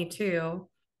 and 22,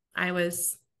 I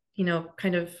was,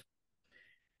 kind of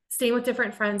staying with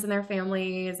different friends and their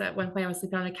families. At one point, I was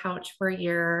sleeping on a couch for a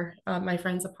year, my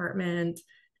friend's apartment.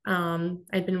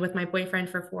 I'd been with my boyfriend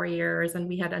for 4 years, and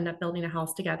we had ended up building a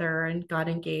house together and got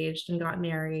engaged and got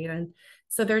married. And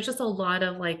so there's just a lot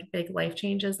of like big life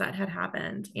changes that had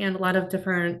happened, and a lot of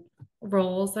different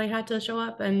roles that I had to show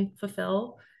up and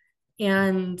fulfill.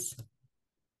 And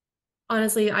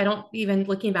honestly,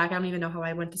 looking back, I don't even know how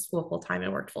I went to school full time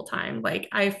and worked full time. Like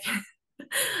I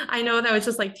know that was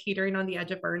just like teetering on the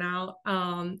edge of burnout.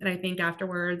 And I think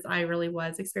afterwards I really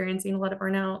was experiencing a lot of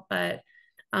burnout. But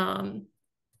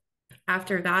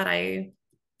after that, I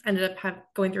ended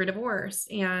up going through a divorce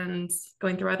and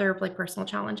going through other like personal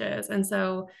challenges. And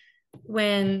so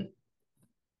when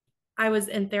I was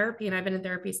in therapy, and I've been in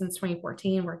therapy since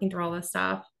 2014, working through all this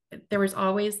stuff, there was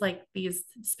always like these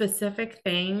specific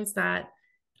things that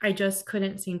I just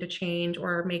couldn't seem to change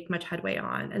or make much headway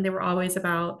on. And they were always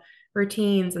about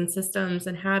routines and systems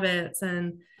and habits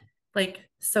and like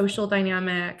social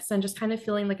dynamics, and just kind of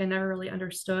feeling like I never really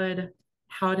understood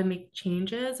how to make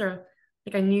changes, or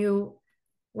like I knew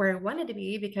where I wanted to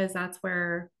be because that's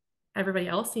where everybody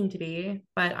else seemed to be,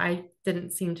 but I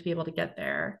didn't seem to be able to get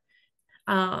there.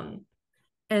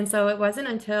 And so it wasn't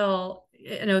until,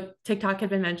 TikTok had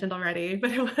been mentioned already,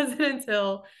 but it wasn't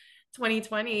until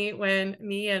 2020 when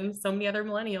me and so many other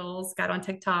millennials got on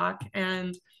TikTok,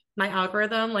 and my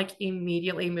algorithm like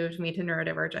immediately moved me to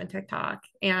neurodivergent TikTok.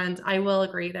 And I will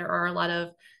agree, there are a lot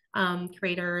of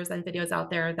creators and videos out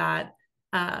there that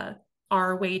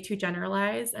are way too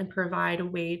generalized and provide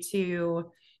way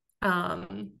too,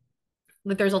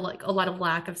 like there's a lot of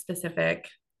lack of specific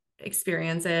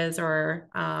experiences, or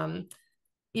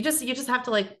you just have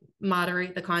to like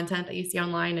moderate the content that you see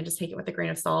online and just take it with a grain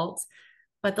of salt.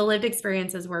 But the lived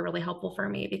experiences were really helpful for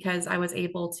me because I was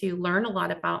able to learn a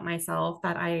lot about myself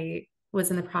that I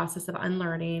was in the process of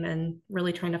unlearning and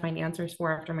really trying to find answers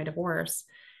for after my divorce.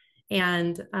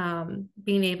 And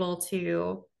being able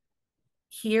to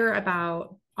hear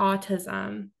about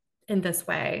autism in this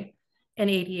way, and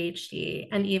ADHD,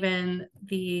 and even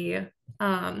the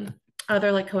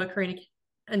other like co-occurring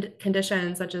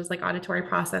conditions such as like auditory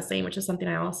processing, which is something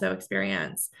I also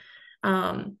experience.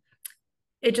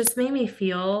 It just made me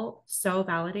feel so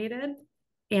validated,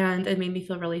 and it made me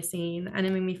feel really seen, and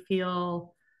it made me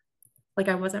feel like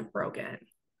I wasn't broken.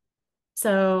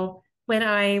 So when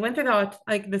I went through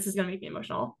this is going to make me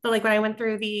emotional, but like when I went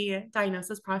through the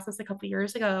diagnosis process a couple of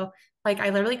years ago, like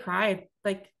I literally cried,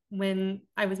 like when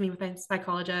I was meeting with my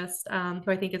psychologist,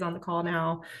 who I think is on the call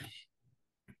now,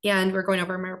 and we're going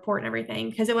over my report and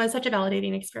everything, because it was such a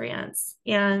validating experience.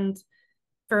 And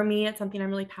for me, it's something I'm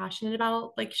really passionate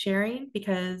about, like sharing,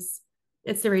 because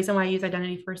it's the reason why I use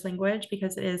identity first language,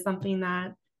 because it is something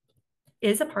that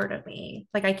is a part of me.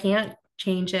 Like I can't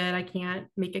change it. I can't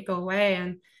make it go away.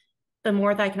 And the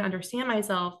more that I can understand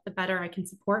myself, the better I can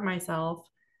support myself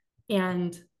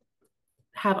and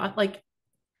have like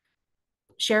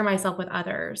share myself with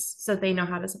others so they know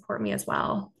how to support me as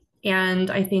well. And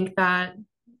I think that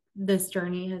this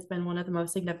journey has been one of the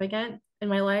most significant in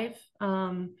my life.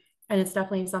 And it's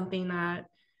definitely something that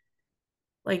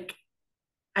like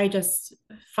I just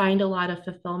find a lot of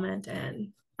fulfillment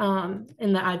in.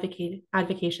 in the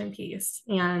advocation piece.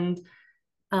 And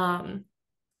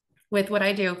with what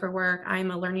I do for work,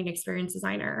 I'm a learning experience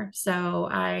designer. So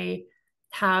I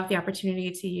have the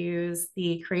opportunity to use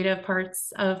the creative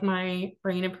parts of my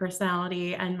brain and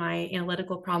personality and my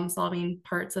analytical problem solving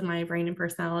parts of my brain and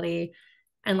personality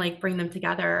and like bring them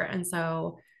together. And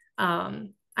so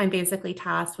I'm basically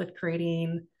tasked with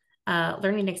creating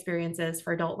learning experiences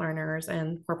for adult learners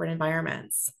in corporate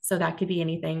environments. So that could be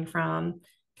anything from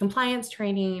compliance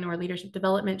training or leadership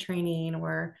development training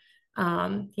or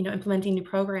implementing new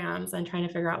programs and trying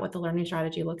to figure out what the learning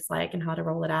strategy looks like and how to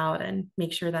roll it out and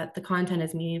make sure that the content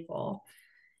is meaningful.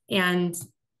 And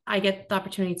I get the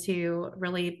opportunity to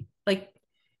really like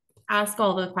ask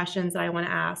all the questions that I want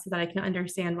to ask so that I can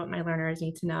understand what my learners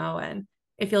need to know. And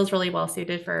it feels really well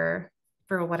suited for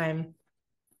what I'm,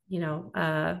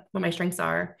 what my strengths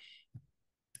are.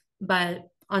 But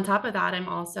on top of that, I'm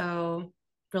also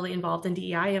really involved in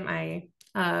DEI in my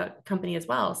company as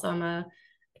well. So I'm a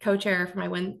co-chair for my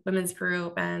women's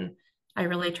group, and I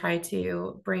really try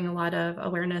to bring a lot of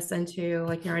awareness into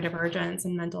like neurodivergence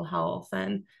and mental health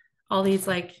and all these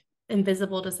like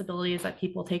invisible disabilities that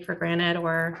people take for granted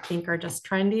or think are just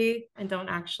trendy and don't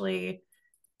actually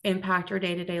impact your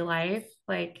day-to-day life.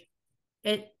 Like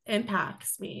it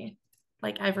impacts me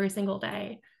like every single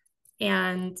day.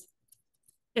 And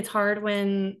it's hard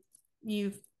when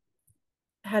you've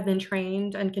had been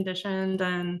trained and conditioned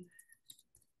and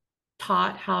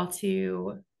taught how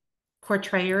to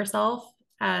portray yourself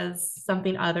as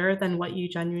something other than what you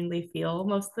genuinely feel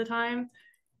most of the time.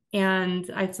 And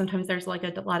sometimes there's like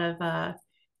a lot of I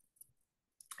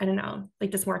don't know,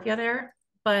 like dysmorphia there,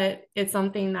 but it's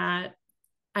something that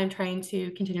I'm trying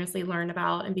to continuously learn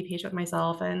about and be patient with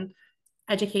myself and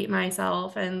educate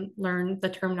myself and learn the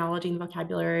terminology and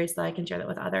vocabulary so that I can share that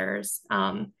with others.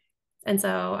 And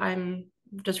so I'm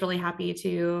just really happy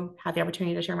to have the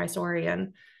opportunity to share my story,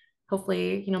 and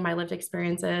hopefully, my lived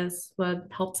experiences would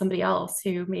help somebody else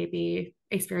who may be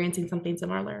experiencing something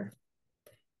similar.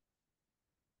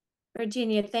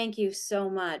 Virginia, thank you so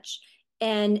much.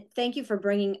 And thank you for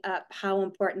bringing up how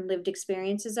important lived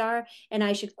experiences are. And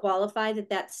I should qualify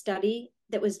that study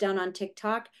that was done on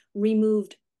TikTok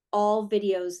removed all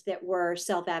videos that were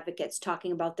self-advocates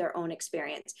talking about their own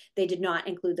experience. They did not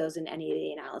include those in any of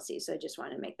the analyses. So I just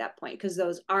want to make that point because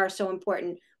those are so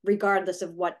important regardless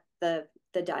of what the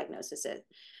diagnosis is.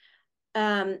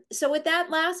 So with that,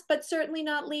 last but certainly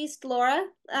not least, Laura,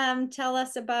 tell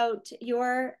us about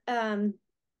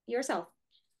yourself.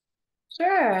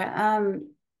 Sure.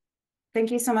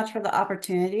 Thank you so much for the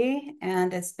opportunity,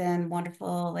 and it's been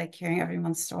wonderful like hearing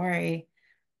everyone's story.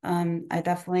 I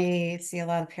definitely see a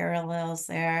lot of parallels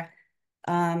there,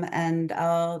 and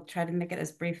I'll try to make it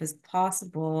as brief as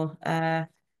possible.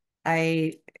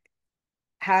 I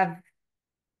have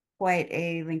quite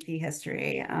a lengthy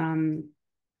history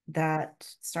that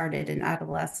started in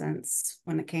adolescence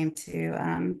when it came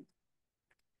to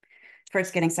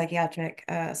first getting psychiatric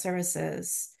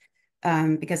services,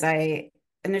 because I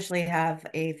initially have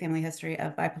a family history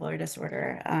of bipolar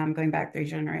disorder going back 3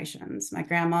 generations. My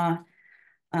grandma,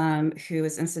 who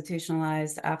was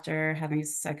institutionalized after having a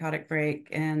psychotic break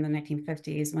in the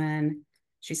 1950s when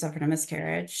she suffered a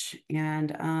miscarriage.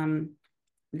 And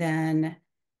then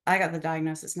I got the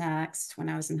diagnosis next when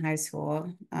I was in high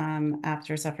school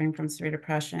after suffering from severe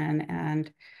depression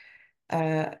and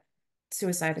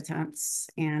suicide attempts,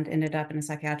 and ended up in a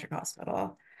psychiatric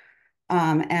hospital.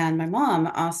 And my mom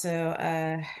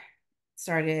also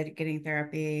started getting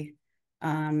therapy,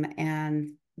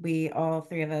 and we all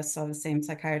 3 of us saw the same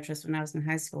psychiatrist when I was in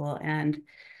high school. And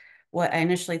what I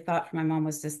initially thought for my mom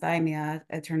was dysthymia,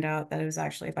 it turned out that it was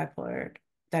actually a bipolar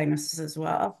diagnosis as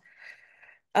well.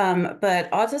 But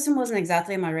autism wasn't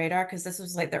exactly on my radar because this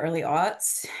was like the early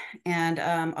aughts. And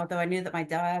although I knew that my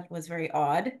dad was very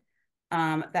odd,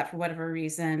 that for whatever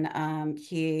reason,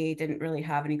 he didn't really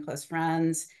have any close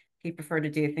friends. He preferred to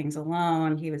do things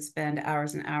alone. He would spend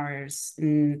hours and hours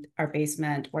in our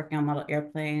basement working on model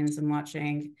airplanes and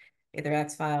watching either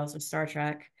X-Files or Star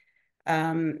Trek.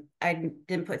 I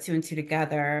didn't put 2 and 2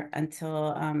 together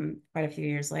until quite a few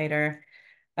years later.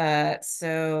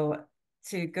 So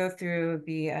to go through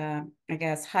the, I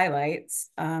guess,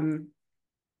 highlights,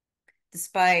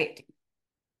 despite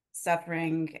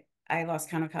suffering, I lost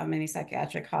count of how many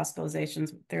psychiatric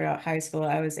hospitalizations throughout high school.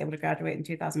 I was able to graduate in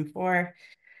 2004.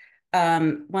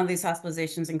 One of these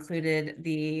hospitalizations included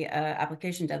the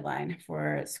application deadline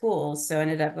for schools, so I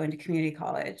ended up going to community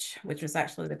college, which was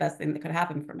actually the best thing that could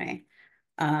happen for me.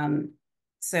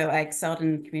 So I excelled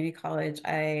in community college.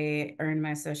 I earned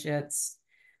my associates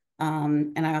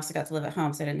And I also got to live at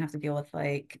home, so I didn't have to deal with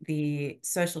like the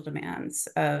social demands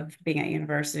of being at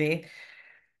university.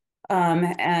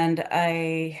 And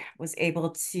I was able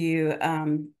to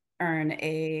earn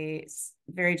a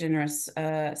very generous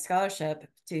scholarship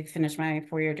to finish my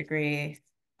 4-year degree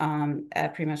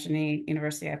at pretty much any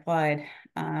university I applied.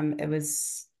 It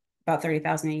was about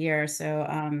 $30,000 a year, so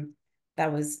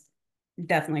that was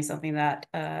definitely something that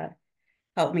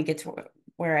helped me get to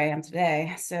where I am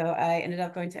today. So I ended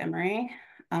up going to Emory.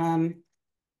 And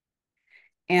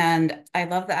I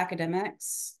love the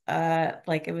academics.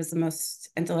 Like it was the most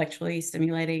intellectually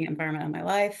stimulating environment of my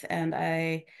life. And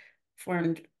I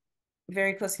formed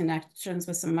very close connections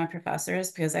with some of my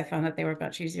professors because I found that they were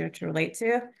much easier to relate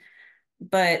to.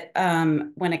 But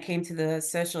when it came to the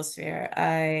social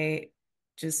sphere,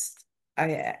 just,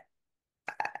 I,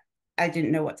 I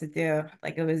didn't know what to do.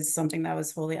 Like it was something that I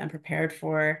was wholly unprepared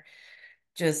for.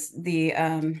 Just the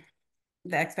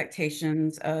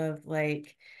expectations of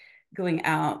like going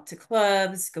out to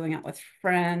clubs, going out with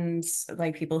friends,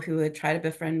 like people who would try to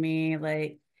befriend me.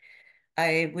 Like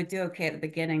I would do okay at the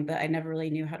beginning, but I never really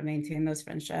knew how to maintain those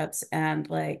friendships. And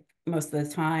like most of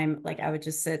the time, like I would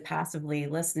just sit passively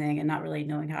listening and not really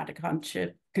knowing how to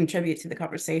contribute to the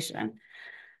conversation.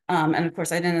 And of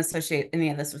course, I didn't associate any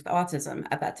of this with autism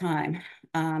at that time.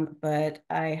 But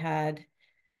I had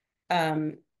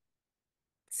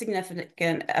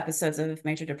significant episodes of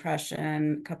major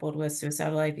depression coupled with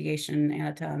suicidal ideation and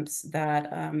attempts that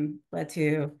led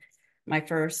to my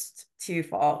first 2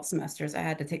 fall semesters. I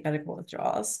had to take medical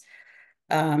withdrawals.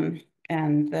 And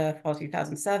the fall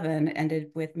 2007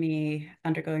 ended with me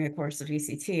undergoing a course of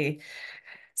ECT.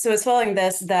 So it's following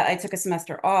this that I took a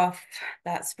semester off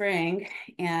that spring.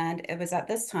 And it was at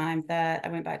this time that I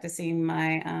went back to seeing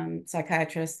my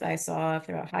psychiatrist that I saw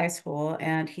throughout high school.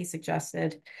 And he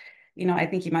suggested, I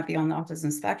think you might be on the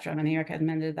autism spectrum. And he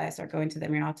recommended that I start going to the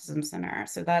Emory Autism Center.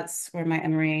 So that's where my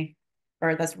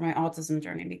autism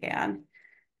journey began.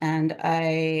 And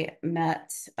I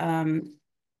met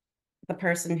the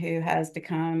person who has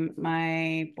become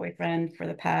my boyfriend for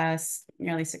the past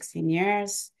nearly 16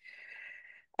 years.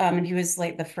 And he was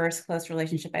like the first close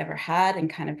relationship I ever had, and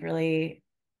kind of really,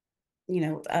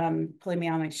 pulling me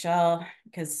out of my shell,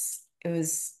 because it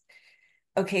was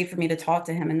okay for me to talk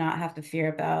to him and not have to fear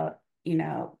about,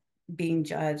 being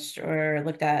judged or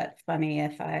looked at funny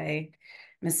if I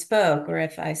misspoke or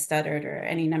if I stuttered or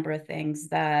any number of things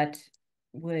that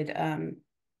would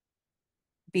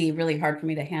be really hard for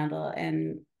me to handle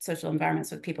in social environments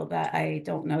with people that I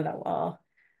don't know that well.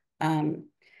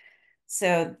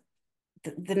 So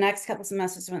the next couple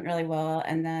semesters went really well.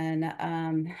 And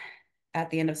then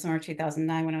at the end of summer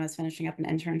 2009, when I was finishing up an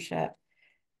internship,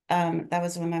 that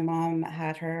was when my mom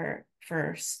had her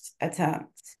first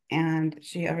attempt, and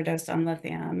she overdosed on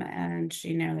lithium and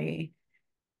she nearly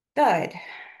died.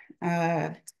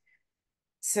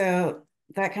 So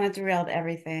that kind of derailed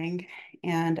everything.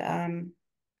 And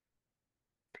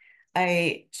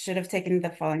I should have taken the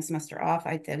following semester off.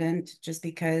 I didn't, just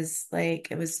because like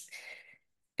it was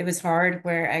hard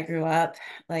where I grew up.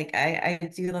 Like I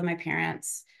do love my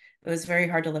parents. It was very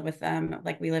hard to live with them.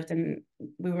 Like we were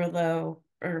low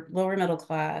or lower middle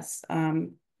class.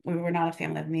 We were not a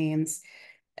family of means,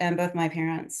 and both my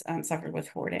parents suffered with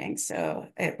hoarding. So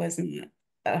it wasn't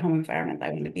a home environment that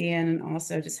I wanted to be in. And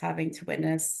also just having to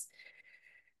witness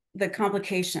the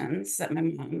complications that my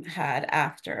mom had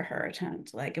after her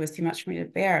attempt. Like it was too much for me to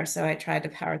bear. So I tried to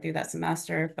power through that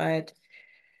semester, but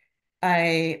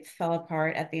I fell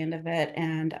apart at the end of it,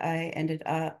 and I ended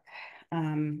up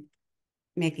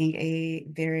making a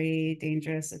very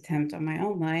dangerous attempt on my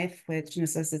own life, which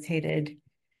necessitated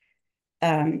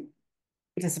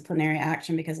disciplinary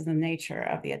action because of the nature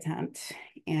of the attempt.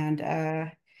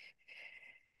 And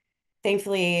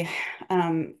thankfully,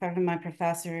 5 of my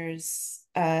professors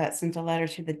sent a letter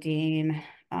to the dean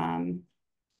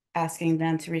asking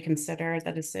them to reconsider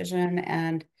the decision,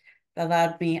 and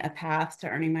allowed me a path to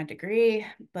earning my degree,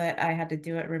 but I had to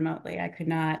do it remotely. I could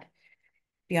not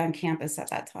be on campus at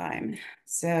that time.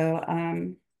 So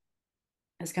I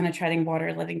was kind of treading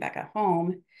water living back at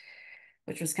home,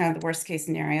 which was kind of the worst case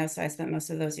scenario. So I spent most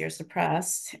of those years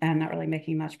depressed and not really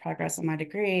making much progress on my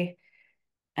degree.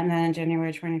 And then in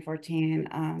January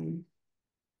 2014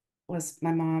 was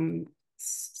my mom's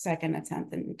second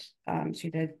attempt, and she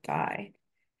did die.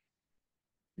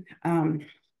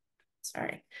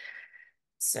 Sorry.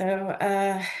 So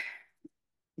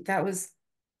that was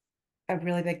a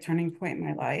really big turning point in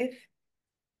my life.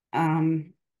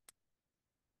 And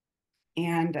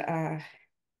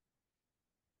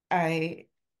I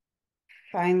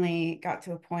finally got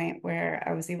to a point where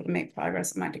I was able to make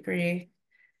progress in my degree.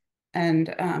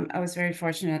 And I was very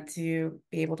fortunate to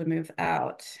be able to move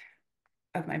out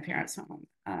of my parents' home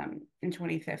in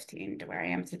 2015 to where I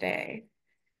am today.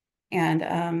 And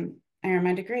I earned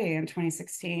my degree in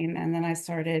 2016. And then I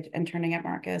started interning at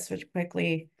Marcus, which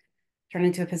quickly turned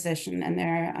into a position in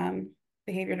their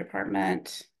behavior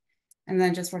department. And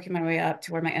then just working my way up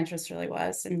to where my interest really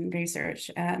was in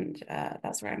research. And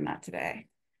that's where I'm at today.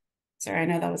 Sorry, I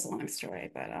know that was a long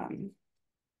story, but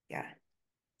yeah,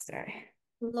 sorry.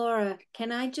 Laura,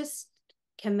 can I just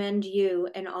commend you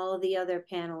and all of the other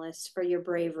panelists for your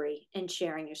bravery in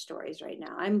sharing your stories right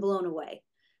now? I'm blown away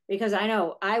because I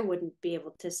know I wouldn't be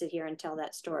able to sit here and tell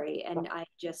that story. And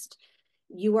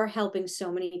you are helping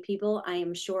so many people. I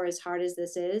am sure, as hard as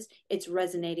this is, it's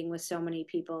resonating with so many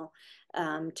people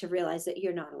to realize that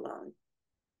you're not alone.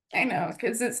 I know,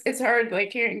 because it's hard,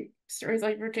 like hearing stories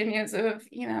like Virginia's of,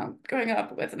 you know, growing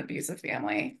up with an abusive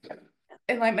family.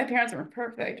 And like my parents weren't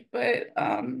perfect, but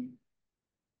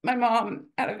my mom,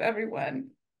 out of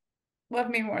everyone, loved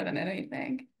me more than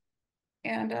anything.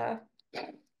 And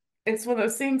it's one of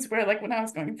those things where like when I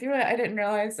was going through it, I didn't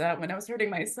realize that when I was hurting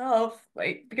myself,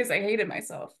 like because I hated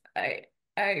myself, I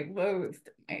loathed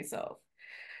myself.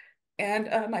 And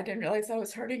I didn't realize I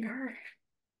was hurting her.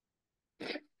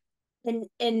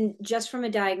 And just from a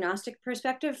diagnostic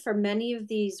perspective, for many of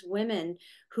these women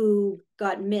who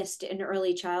got missed in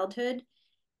early childhood,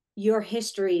 your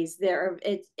histories there,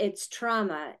 it's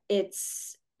trauma,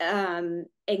 it's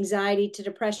anxiety to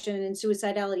depression and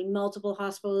suicidality, multiple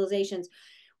hospitalizations,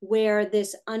 where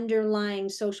this underlying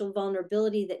social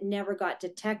vulnerability that never got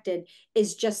detected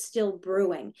is just still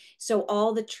brewing. So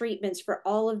all the treatments for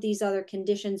all of these other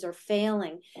conditions are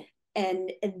failing.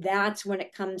 And that's when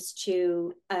it comes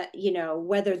to you know,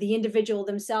 whether the individual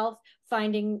themselves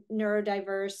finding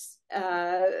neurodiverse,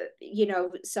 you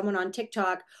know, someone on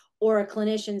TikTok, or a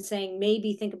clinician saying,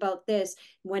 maybe think about this,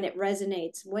 when it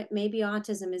resonates, what maybe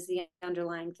autism is the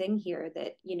underlying thing here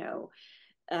that, you know,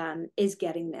 is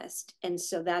getting missed. And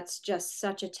so that's just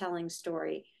such a telling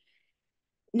story.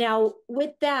 Now,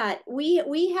 with that,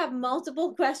 we have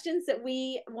multiple questions that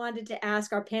we wanted to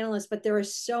ask our panelists, but there are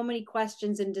so many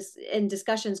questions and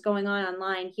discussions going on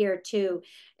online here too,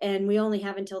 and we only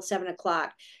have until 7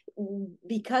 o'clock.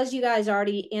 Because you guys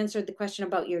already answered the question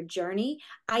about your journey,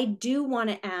 I do want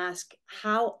to ask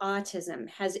how autism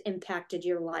has impacted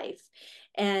your life.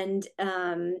 And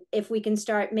if we can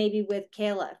start maybe with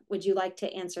Kayla, would you like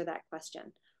to answer that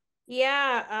question?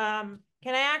 Yeah,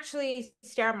 can I actually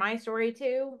start my story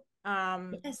too?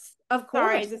 Yes, of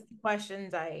course. Sorry, just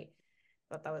questions. I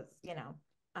thought that was, you know,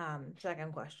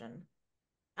 second question.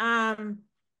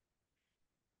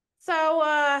 So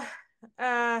uh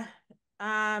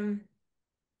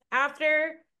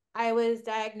after I was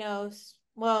diagnosed,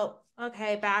 well,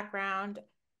 okay, background.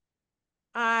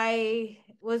 I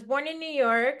was born in New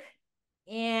York,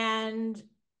 and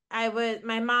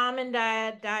my mom and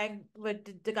dad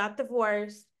got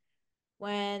divorced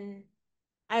when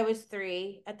I was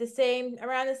 3.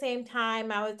 Around the same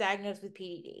time, I was diagnosed with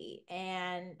PDD,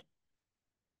 and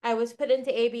I was put into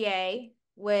ABA,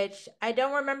 which I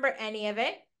don't remember any of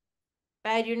it,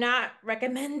 but I do not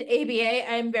recommend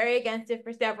ABA. I'm very against it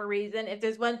for several reasons. If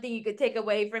there's one thing you could take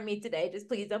away from me today, just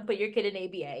please don't put your kid in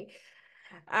ABA.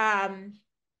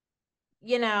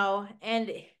 You know,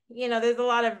 and you know, there's a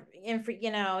lot of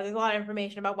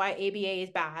information about why ABA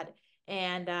is bad.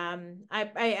 And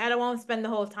I don't want to spend the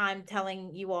whole time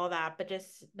telling you all that, but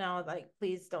just know, like,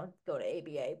 please don't go to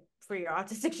ABA for your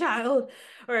autistic child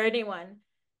or anyone.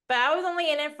 But I was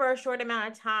only in it for a short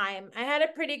amount of time. I had a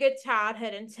pretty good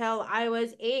childhood until I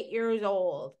was 8 years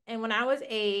old. And when I was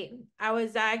 8, I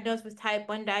was diagnosed with type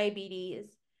 1 diabetes.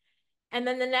 And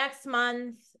then the next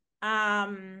month, I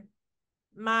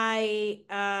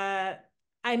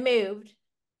moved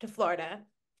to Florida,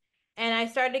 and I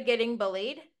started getting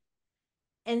bullied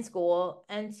in school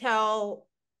until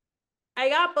I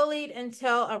got bullied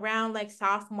until around like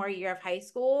sophomore year of high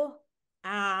school.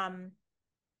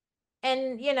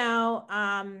 And you know,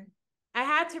 I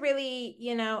had to really,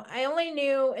 you know, I only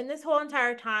knew in this whole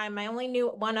entire time, I only knew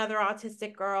one other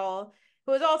autistic girl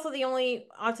who was also the only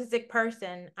autistic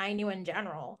person I knew in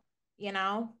general, you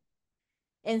know,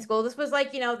 in school. This was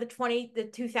like, you know, the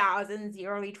 2000s, the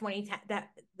early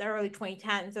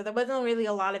 2010s. So there wasn't really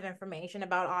a lot of information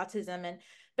about autism, and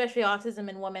especially autism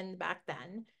in women back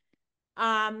then.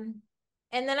 And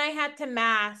then I had to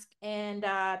mask and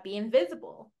be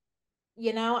invisible.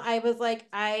 You know, I was like,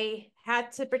 I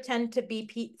had to pretend to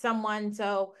be someone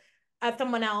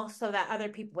else so that other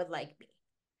people would like me.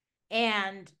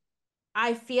 And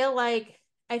I felt like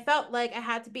I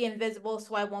had to be invisible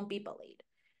so I won't be bullied.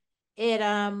 It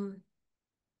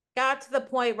got to the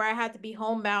point where I had to be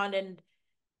homebound,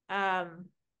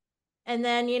 and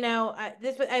then, you know,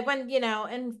 I went, you know,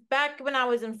 and back when I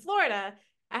was in Florida,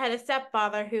 I had a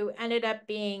stepfather who ended up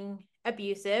being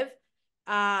abusive.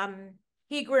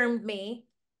 He groomed me.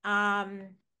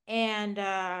 And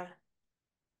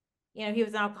you know, he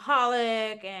was an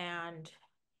alcoholic, and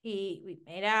we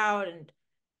made out, and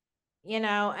you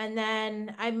know, and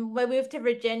then I moved to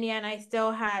Virginia, and I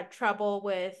still had trouble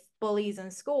with bullies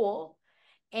in school.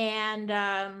 And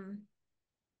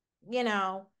you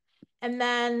know, and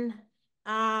then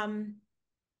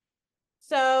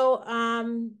so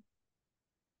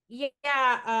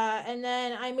yeah, and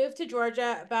then I moved to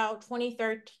Georgia about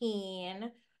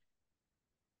 2013.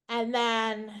 And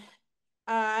then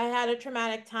I had a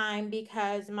traumatic time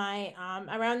because my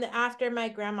after my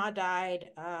grandma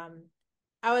died,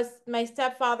 my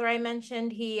stepfather I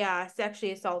mentioned, he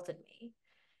sexually assaulted me.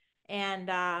 And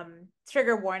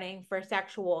trigger warning for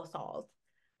sexual assault.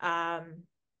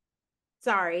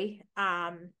 Sorry.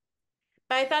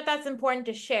 But I thought that's important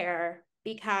to share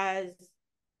because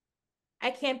I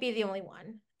can't be the only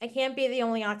one. I can't be the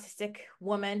only autistic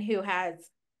woman who has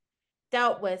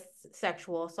dealt with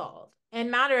sexual assault. And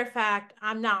matter of fact,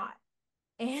 I'm not.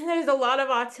 And there's a lot of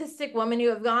autistic women who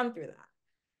have gone through that.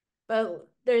 But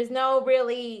there's no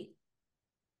really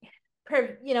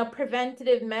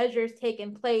preventative measures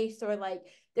taking place, or like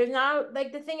there's not,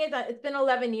 like, the thing is that it's been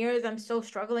 11 years, I'm still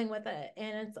struggling with it,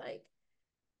 and it's like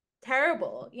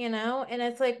terrible, you know. And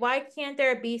it's like, why can't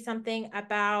there be something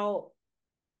about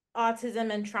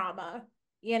autism and trauma,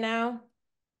 you know?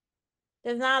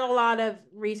 There's not a lot of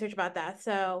research about that.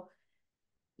 So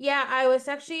yeah, I was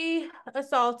sexually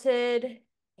assaulted,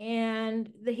 and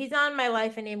he's not in my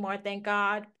life anymore, thank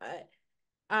God. But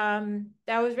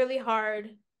that was really hard.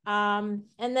 And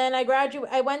then I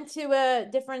went to a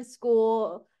different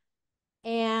school,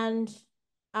 and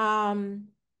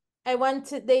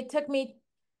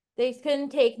they couldn't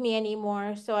take me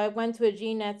anymore, so I went to a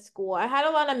GNET school. I had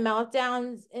a lot of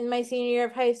meltdowns in my senior year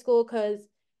of high school because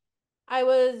I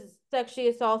was sexually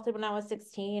assaulted when I was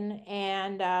 16,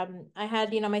 and I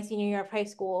had, you know, my senior year of high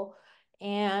school,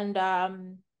 and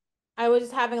I was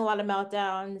just having a lot of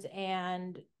meltdowns,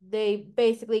 and they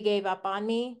basically gave up on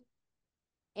me.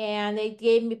 And they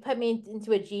put me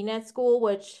into a GNET school,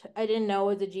 which I didn't know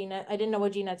was a GNET. I didn't know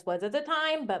what GNET was at the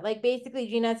time, but like basically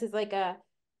GNET is like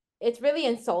it's really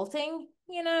insulting,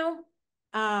 you know?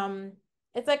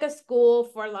 It's like a school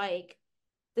for like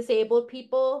disabled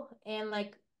people and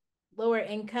like lower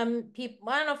income people.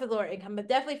 I don't know if it's lower income, but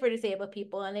definitely for disabled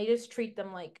people, and they just treat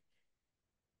them like,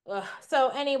 ugh. So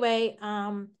anyway,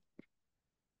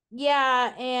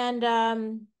 yeah, and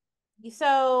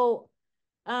so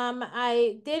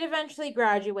I did eventually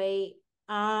graduate.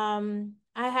 By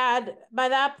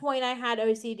that point I had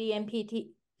OCD and PT.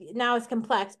 Now it's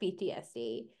complex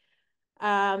PTSD.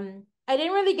 I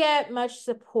didn't really get much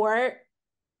support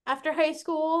after high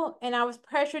school, and I was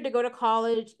pressured to go to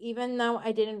college even though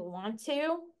I didn't want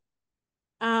to.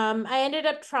 I ended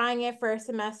up trying it for a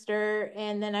semester,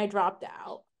 and then I dropped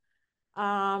out.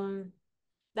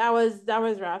 That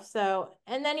was rough. So,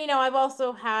 and then, you know, I've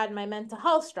also had my mental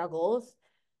health struggles.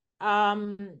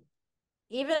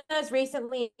 Even as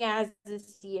recently as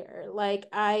this year, like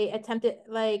I attempted,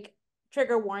 like,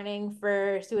 trigger warning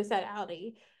for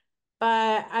suicidality.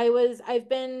 But I've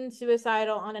been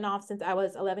suicidal on and off since I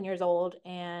was 11 years old.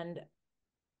 And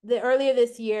earlier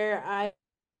this year, I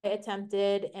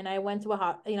attempted, and I went to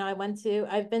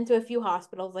I've been to a few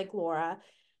hospitals like Laura.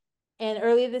 And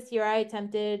earlier this year, I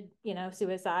attempted, you know,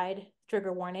 suicide,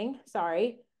 trigger warning,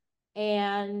 sorry.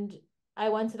 And I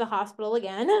went to the hospital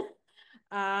again.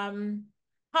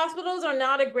 Hospitals are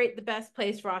not the best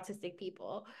place for autistic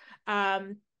people.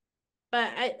 But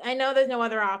I know there's no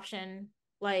other option.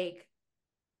 Like,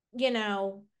 you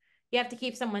know, you have to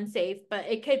keep someone safe, but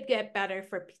it could get better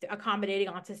for accommodating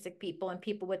autistic people and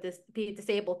people with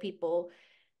disabled people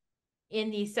in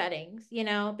these settings, you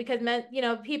know, because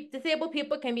disabled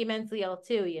people can be mentally ill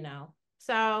too, you know.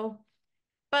 So,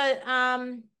 but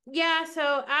yeah,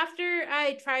 so after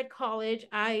I tried college,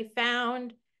 I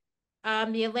found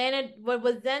what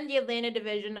was then the Atlanta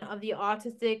division of the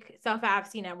Autistic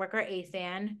Self-Advocacy Network, or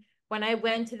ASAN, when I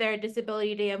went to their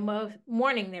Disability Day of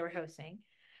Mourning they were hosting.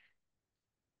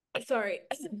 Sorry,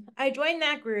 I joined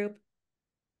that group,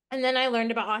 and then I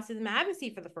learned about autism advocacy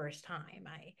for the first time.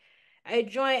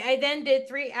 I then did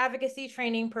 3 advocacy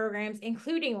training programs,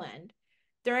 including LEND.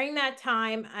 During that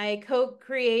time, I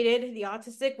co-created the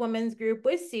Autistic Women's Group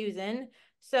with Susan,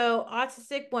 so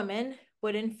autistic women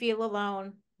wouldn't feel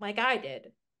alone like I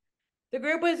did. The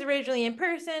group was originally in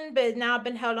person, but has now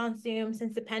been held on Zoom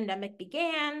since the pandemic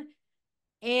began.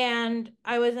 And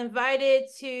I was invited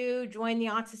to join the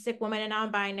Autistic Women and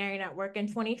Non-Binary Network in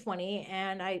 2020.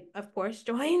 And I, of course,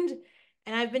 joined.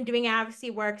 And I've been doing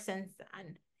advocacy work since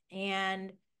then.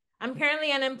 And I'm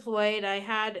currently unemployed. I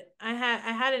had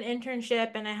an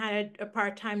internship and I had a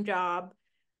part-time job,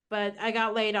 but I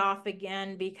got laid off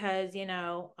again because,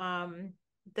 the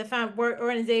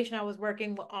organization I was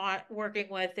working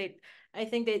with, I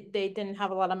think they didn't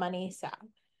have a lot of money. So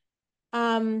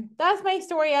that's my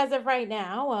story as of right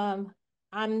now.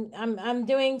 I'm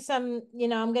doing some,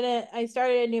 I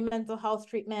started a new mental health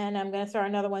treatment. I'm gonna start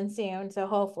another one soon. So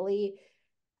hopefully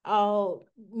I'll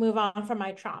move on from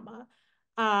my trauma.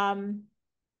 Um,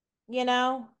 you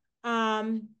know,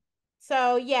 um,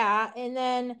 so yeah, and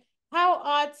then how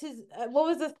autism,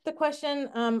 what was the question?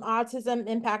 Autism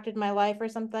impacted my life or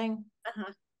something?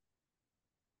 Uh-huh.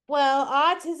 Well,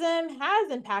 autism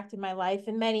has impacted my life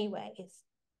in many ways,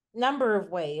 number of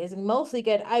ways, and mostly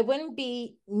good. I wouldn't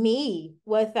be me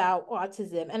without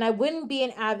autism, and I wouldn't be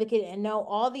an advocate and know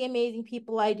all the amazing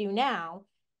people I do now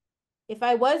if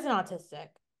I wasn't autistic.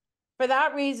 For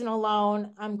that reason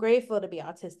alone, I'm grateful to be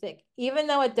autistic, even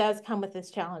though it does come with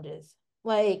its challenges.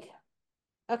 Like,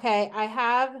 okay, I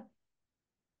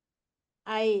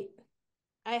I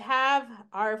have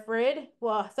ARFID,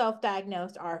 well,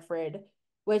 self-diagnosed ARFID,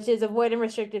 which is avoidant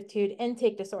restrictive food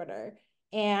intake disorder.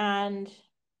 And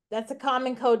that's a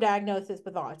common co-diagnosis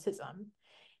with autism.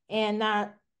 And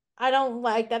that I don't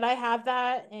like that I have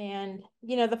that. And,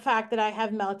 the fact that I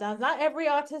have meltdowns. Not every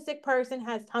autistic person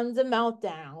has tons of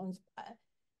meltdowns, but,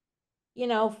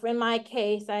 in my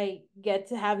case, I get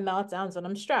to have meltdowns when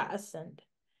I'm stressed.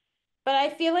 But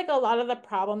I feel like a lot of the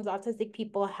problems autistic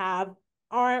people have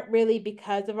aren't really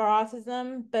because of our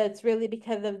autism, but it's really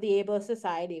because of the ableist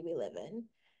society we live in,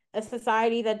 a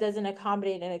society that doesn't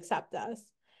accommodate and accept us.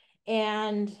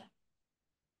 And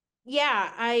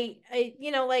yeah,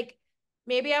 like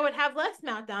maybe I would have less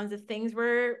meltdowns if things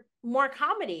were more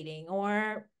accommodating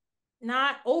or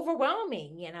not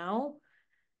overwhelming,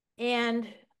 And,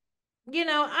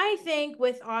 I think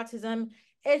with autism,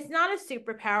 it's not a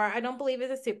superpower. I don't believe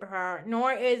it's a superpower,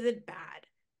 nor is it bad.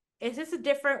 It's just a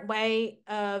different way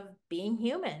of being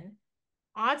human.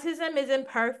 Autism is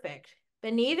imperfect,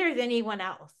 but neither is anyone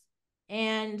else.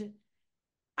 And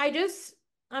I just,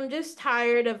 I'm just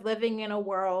tired of living in a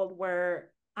world where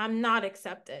I'm not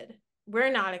accepted.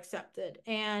 We're not accepted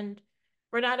and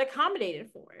we're not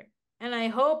accommodated for. And I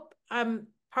hope I'm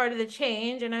part of the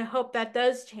change and I hope that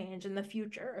does change in the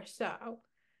future. So,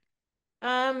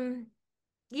 um,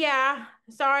 yeah,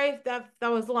 sorry if that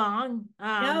was long.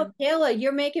 No, Kayla,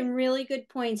 you're making really good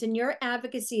points, and your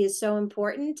advocacy is so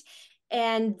important.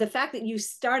 And the fact that you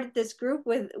started this group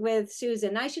with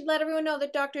Susan, I should let everyone know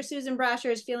that Dr. Susan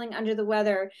Brasher is feeling under the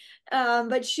weather,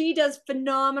 but she does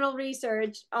phenomenal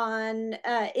research on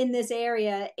in this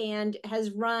area and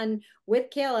has run with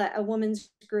Kayla a women's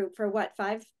group for what,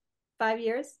 five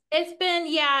years? It's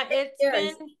been, yeah,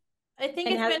 Years. I think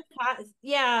And it's has, been,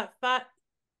 yeah, but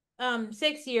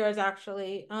 6 years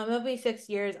actually. It'll be 6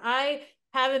 years. I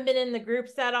haven't been in the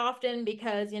groups that often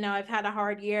because, I've had a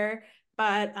hard year,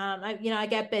 but I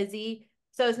get busy.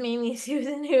 So it's mainly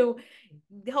Susan who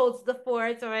holds the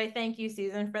fort. So I thank you,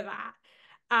 Susan, for that.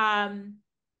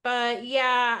 But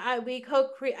yeah, we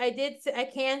co-create. I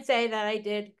can say that I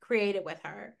did create it with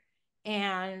her,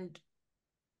 and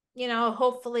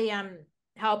hopefully I'm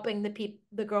helping the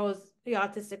girls, the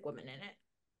autistic women in it.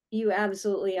 you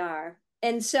absolutely are.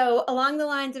 And so, along the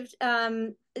lines of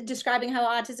describing how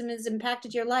autism has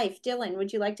impacted your life, Dylan,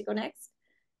 would you like to go next?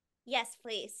 Yes,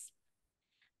 please.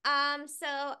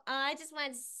 So I just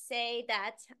wanted to say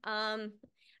that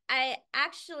I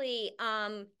actually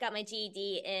got my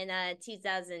GED in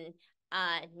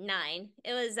 2009.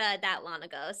 It was that long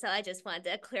ago, so I just wanted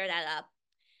to clear that up.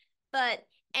 But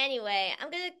anyway,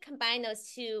 I'm gonna combine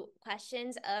those two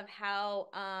questions of how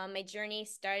my journey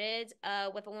started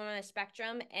with a woman on the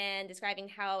spectrum and describing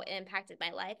how it impacted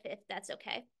my life, if that's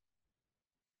okay.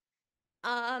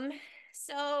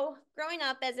 So growing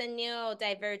up as a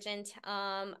neurodivergent,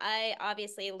 I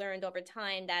obviously learned over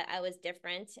time that I was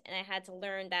different, and I had to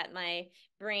learn that my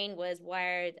brain was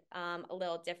wired a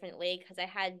little differently because I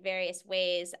had various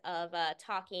ways of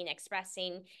talking,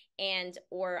 expressing, and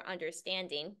or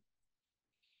understanding.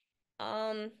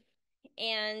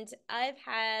 And I've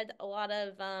had a lot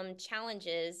of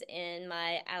challenges in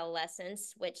my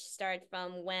adolescence, which started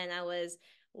from when I was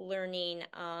learning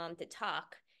to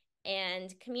talk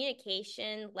and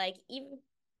communication, like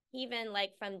even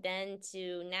like from then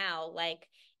to now, like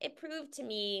it proved to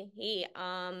me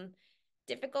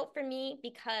difficult for me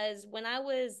because when I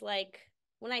was like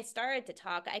when I started to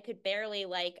talk, I could barely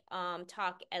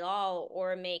talk at all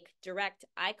or make direct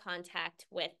eye contact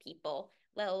with people,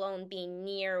 let alone being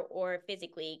near or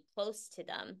physically close to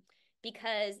them.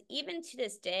 Because even to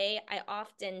this day, I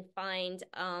often find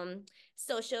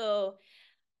social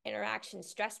interaction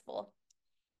stressful.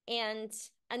 And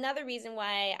another reason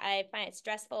why I find it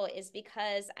stressful is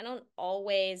because I don't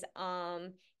always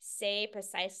say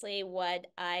precisely what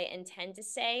I intend to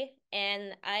say.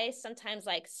 And I sometimes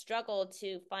struggle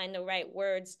to find the right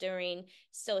words during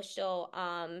social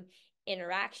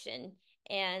interaction.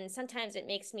 And sometimes it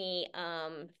makes me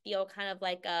feel kind of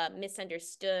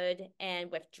misunderstood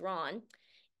and withdrawn.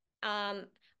 Um,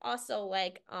 Also,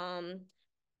 I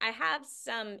have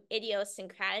some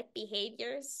idiosyncratic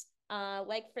behaviors.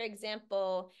 For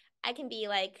example, I can be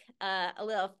a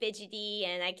little fidgety,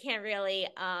 and I can't really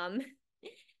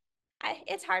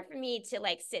it's hard for me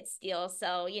to sit still.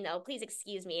 So, please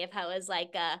excuse me if I was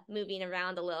moving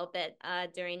around a little bit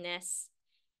during this.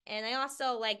 And I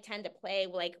also tend to play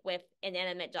with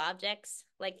inanimate objects.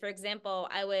 For example,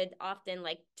 I would often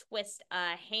twist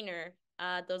a hanger,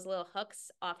 those little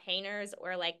hooks off hangers,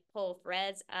 or pull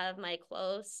threads out of my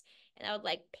clothes. And I would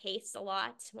pace a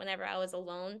lot whenever I was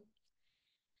alone.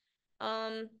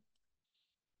 And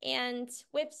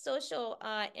with social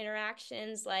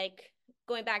interactions,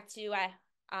 going back to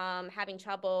having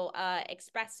trouble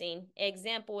expressing,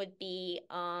 example would be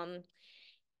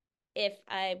if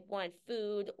I want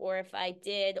food, or if I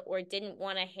did or didn't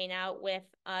want to hang out with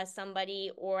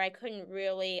somebody, or I couldn't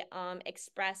really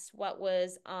express what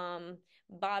was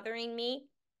bothering me.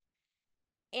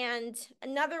 And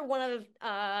another one of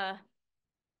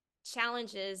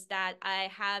challenges that I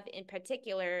have in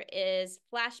particular is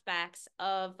flashbacks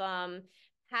of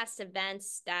past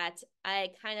events that I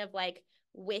kind of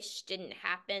wish didn't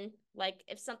happen.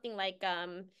 If something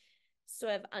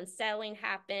sort of unsettling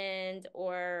happened,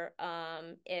 or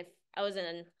if I was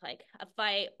in a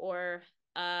fight, or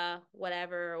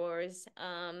whatever, or was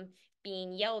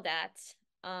being yelled at,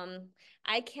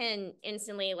 I can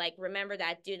instantly remember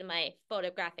that due to my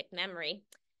photographic memory.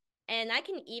 And I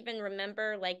can even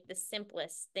remember the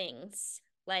simplest things,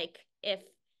 if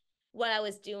what I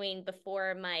was doing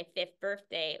before my 5th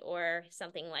birthday or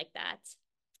something like that.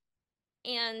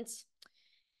 And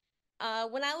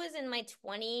when I was in my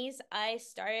 20s, I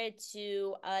started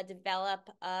to develop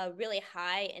a really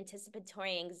high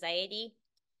anticipatory anxiety.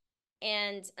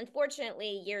 And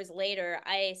unfortunately, years later,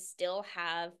 I still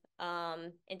have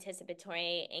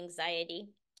anticipatory anxiety.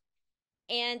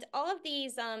 And all of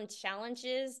these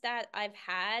challenges that I've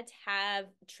had have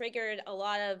triggered a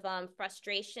lot of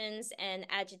frustrations and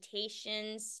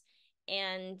agitations,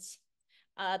 and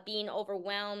being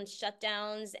overwhelmed,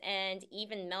 shutdowns, and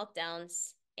even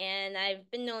meltdowns. And I've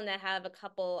been known to have a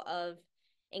couple of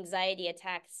anxiety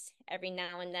attacks every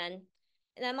now and then.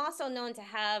 And I'm also known to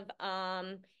have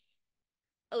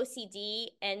OCD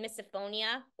and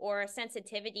misophonia, or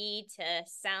sensitivity to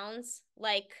sounds,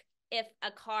 if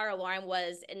a car alarm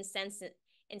was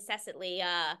incessantly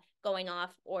going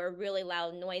off, or really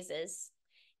loud noises.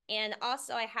 And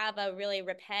also I have a really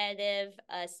repetitive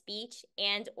speech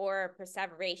and or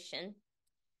perseveration.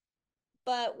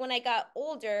 But when I got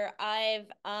older, I've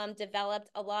developed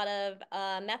a lot of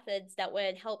methods that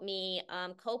would help me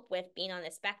cope with being on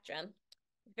the spectrum.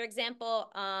 For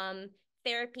example,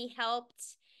 therapy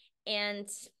helped. And,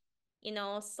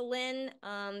 Celine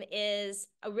is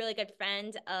a really good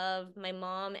friend of my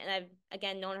mom. And I've,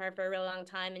 again, known her for a really long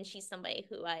time. And she's somebody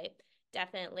who I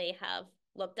definitely have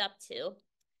looked up to.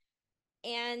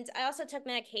 And I also took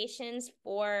medications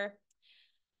for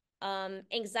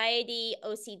anxiety,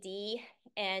 OCD,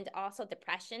 and also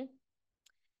depression.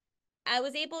 I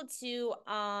was able to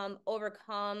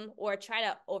overcome, or try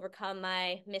to overcome,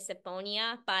 my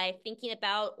misophonia by thinking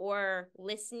about or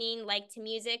listening to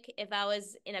music if I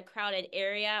was in a crowded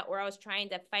area, or I was trying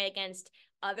to fight against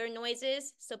other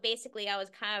noises. So basically I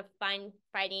was kind of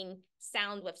fighting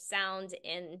sound with sound,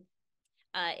 in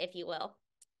if you will.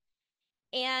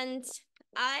 And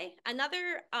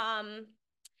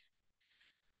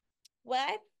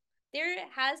there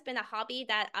has been a hobby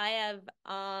that I have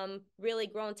really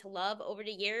grown to love over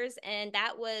the years, and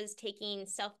that was taking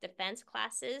self-defense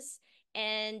classes.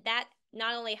 And that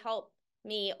not only helped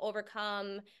me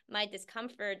overcome my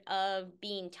discomfort of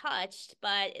being touched,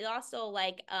 but it also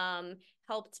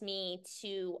helped me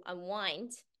to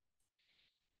unwind.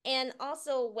 And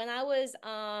also, when I was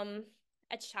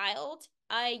a child,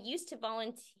 I used to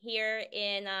volunteer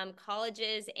in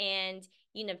colleges and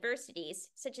universities,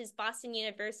 such as Boston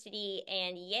University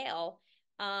and Yale,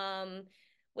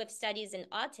 with studies in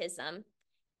autism.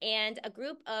 and a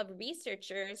group of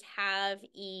researchers have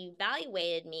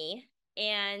evaluated me,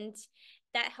 and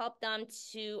that helped them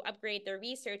to upgrade their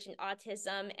research in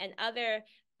autism and other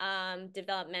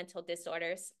developmental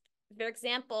disorders. For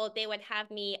example, they would have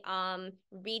me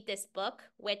read this book,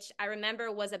 which I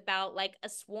remember was about like a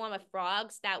swarm of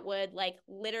frogs that would like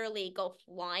literally go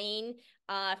flying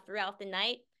throughout the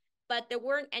night. But there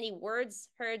weren't any words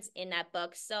heard in that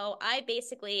book. So I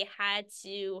basically had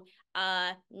to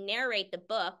narrate the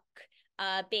book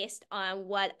based on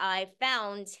what I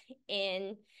found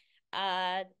in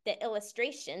the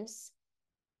illustrations.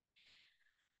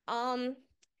 And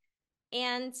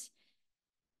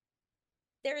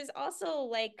there's also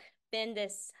like been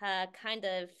this kind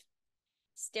of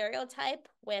stereotype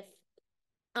with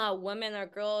women or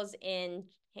girls in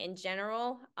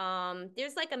general.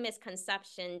 There's like a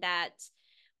misconception that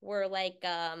we're like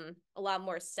a lot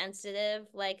more sensitive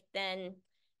like than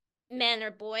men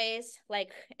or boys,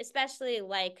 like especially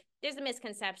like there's a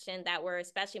misconception that we're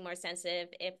especially more sensitive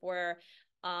if we're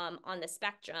on the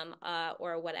spectrum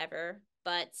or whatever.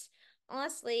 But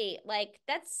honestly, like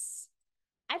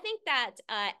I think that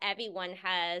everyone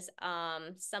has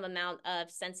some amount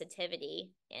of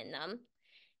sensitivity in them.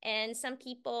 And some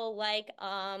people like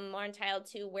are entitled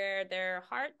to wear their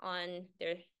heart on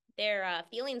their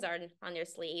feelings are on their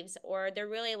sleeves, or they're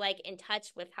really like in touch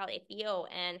with how they feel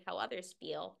and how others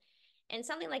feel. And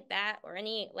something like that, or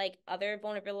any like other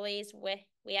vulnerabilities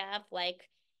we have, like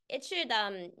it should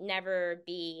never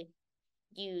be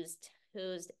used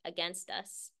against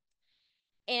us.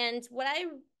 And what I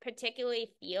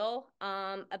particularly feel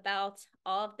about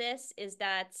all of this is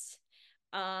that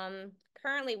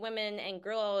currently women and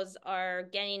girls are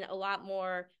getting a lot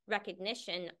more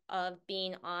recognition of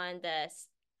being on the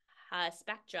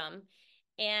spectrum.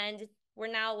 And we're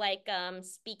now like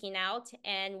speaking out,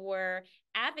 and we're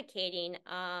advocating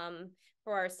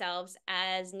for ourselves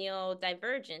as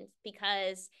neurodivergent,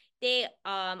 because they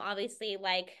obviously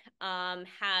like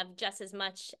have just as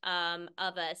much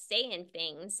of a say in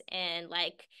things, and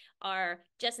like are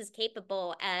just as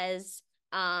capable as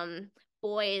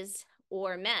boys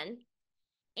or men.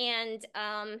 And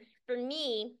for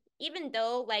me, even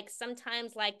though like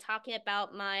sometimes like talking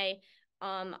about my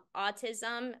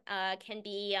autism can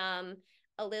be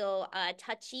a little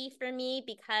touchy for me,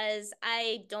 because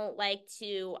I don't like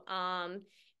to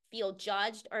feel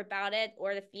judged or about it,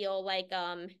 or to feel like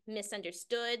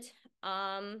misunderstood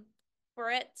for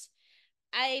it.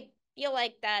 I feel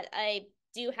like that I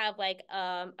do have like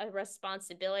a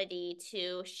responsibility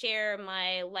to share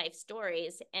my life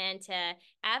stories and to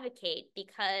advocate,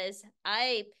 because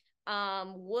I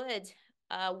would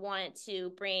want to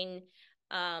bring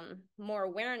more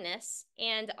awareness,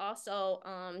 and also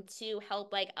to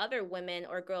help like other women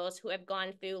or girls who have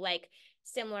gone through like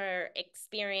similar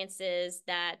experiences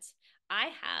that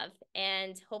I have.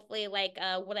 And hopefully like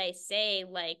what I say,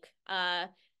 like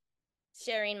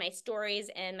sharing my stories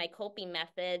and my coping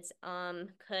methods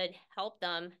could help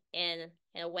them in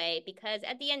a way, because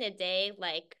at the end of the day,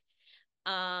 like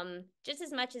just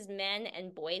as much as men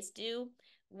and boys do,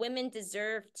 women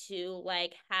deserve to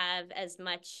like have as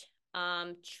much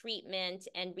treatment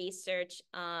and research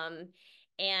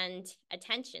and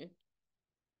attention.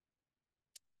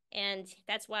 And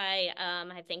that's why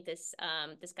I think this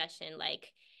discussion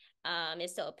like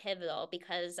is so pivotal,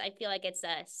 because I feel like it's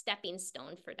a stepping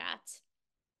stone for that.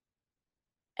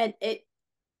 And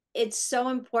it's so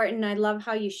important. I love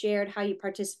how you shared how you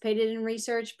participated in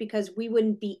research, because we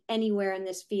wouldn't be anywhere in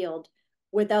this field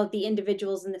without the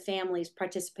individuals and the families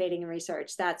participating in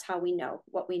research. That's how we know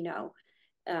what we know.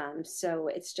 So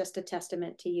it's just a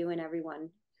testament to you and everyone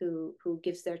who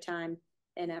gives their time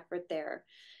and effort there.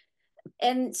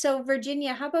 And so,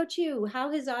 Virginia, how about you?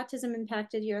 How has autism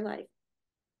impacted your life?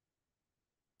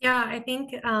 Yeah, I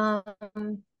think, I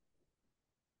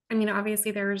mean, obviously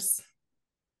there's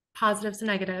positives and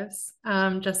negatives,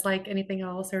 just like anything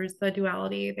else, there's the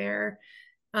duality there.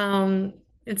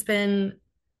 It's been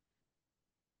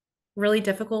really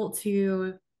difficult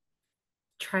to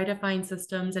try to find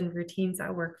systems and routines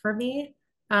that work for me,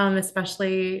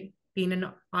 especially being an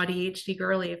ADHD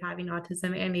girly, of having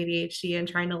autism and ADHD, and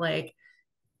trying to like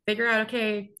figure out,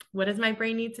 okay, what does my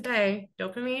brain need today?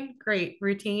 Dopamine, great.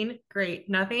 Routine, great.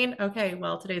 Nothing, okay,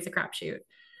 well, today's a crapshoot.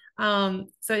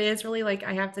 So it is really like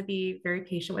I have to be very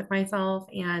patient with myself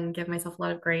and give myself a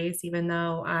lot of grace, even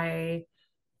though I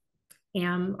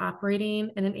am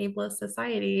operating in an ableist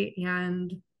society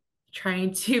and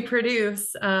trying to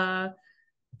produce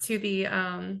to the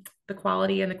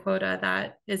quality and the quota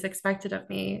that is expected of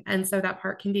me. And so that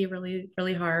part can be really,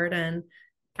 really hard. And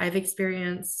I've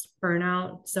experienced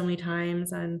burnout so many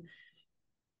times, and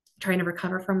trying to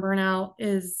recover from burnout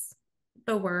is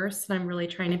the worst. And I'm really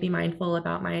trying to be mindful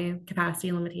about my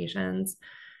capacity limitations.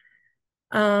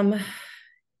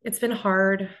 It's been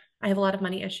hard. I have a lot of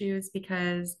money issues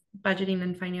because budgeting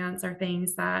and finance are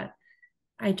things that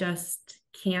I just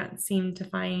can't seem to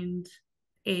find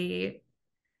a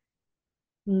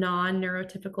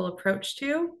non-neurotypical approach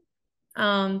to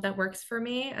that works for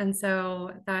me. And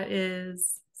so that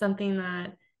is something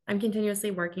that I'm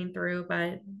continuously working through,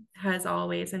 but has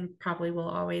always and probably will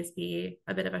always be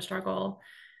a bit of a struggle.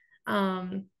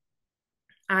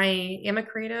 I am a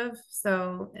creative,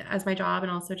 so as my job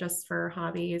and also just for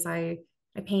hobbies, I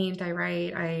paint, I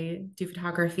write, I do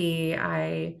photography,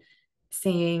 I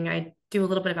sing, I do a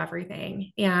little bit of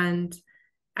everything. And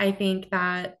I think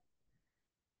that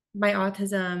my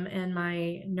autism and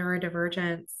my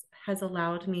neurodivergence has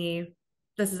allowed me,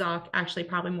 this is actually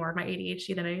probably more of my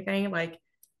ADHD than anything, like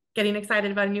getting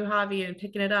excited about a new hobby and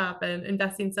picking it up and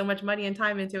investing so much money and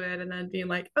time into it and then being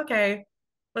like, okay,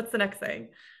 what's the next thing?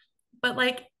 But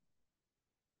like,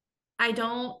 I'm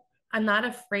not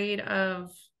afraid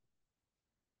of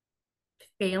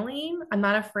failing. I'm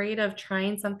not afraid of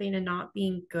trying something and not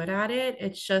being good at it.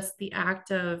 It's just the act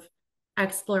of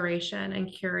exploration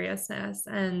and curiousness.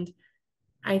 And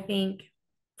I think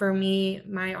for me,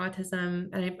 my autism,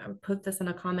 and I put this in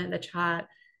a comment in the chat,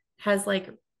 has like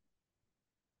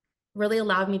really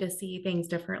allowed me to see things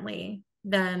differently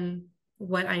than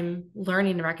what I'm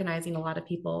learning and recognizing a lot of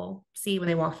people see when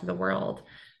they walk through the world.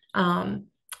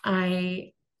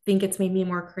 I think it's made me a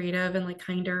more creative and like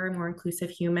kinder, more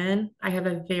inclusive human. I have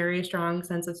a very strong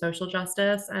sense of social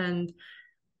justice and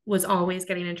was always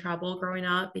getting in trouble growing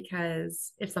up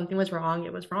because if something was wrong,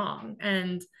 it was wrong.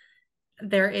 And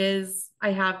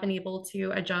I have been able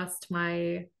to adjust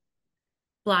my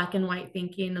black and white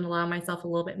thinking and allow myself a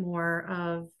little bit more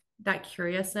of that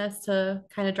curiousness to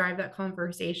kind of drive that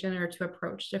conversation or to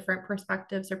approach different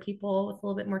perspectives or people with a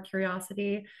little bit more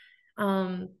curiosity.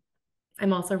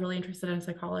 I'm also really interested in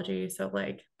psychology. So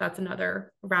like that's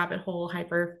another rabbit hole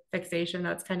hyper fixation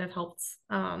that's kind of helped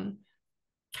kind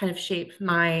of shape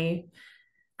my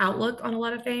outlook on a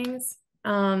lot of things.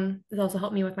 It's also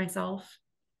helped me with myself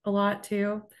a lot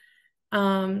too.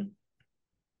 I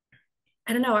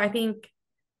don't know. I think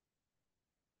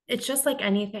it's just like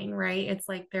anything, right? It's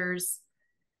like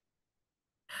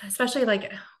especially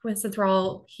like since we're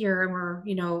all here and we're,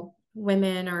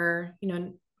 women or,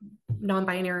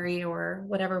 non-binary or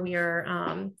whatever we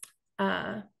are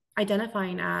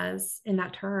identifying as in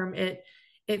that term, it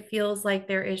feels like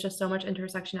there is just so much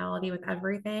intersectionality with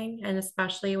everything, and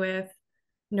especially with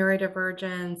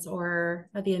neurodivergence or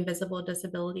the invisible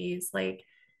disabilities. Like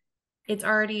it's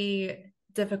already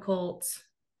difficult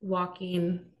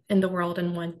walking in the world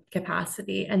in one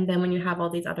capacity, and then when you have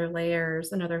all these other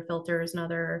layers and other filters and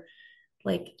other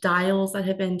like dials that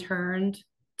have been turned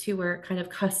to where it kind of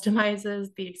customizes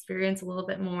the experience a little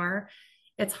bit more,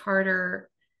 it's harder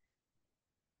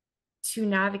to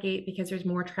navigate because there's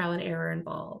more trial and error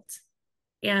involved.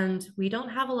 And we don't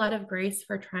have a lot of grace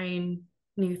for trying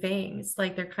new things.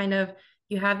 Like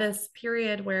you have this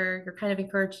period where you're kind of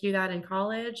encouraged to do that in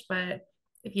college, but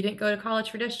if you didn't go to college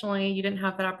traditionally, you didn't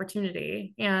have that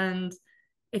opportunity. And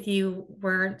if you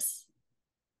weren't,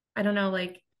 I don't know,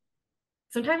 like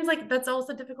sometimes like that's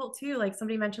also difficult too. Like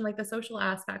somebody mentioned like the social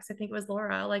aspects. I think it was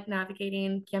Laura, like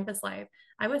navigating campus life.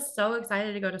 I was so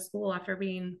excited to go to school after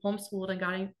being homeschooled and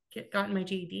gotten my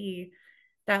GED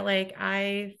that like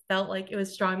I felt like it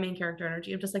was strong main character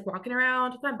energy. I'm just like walking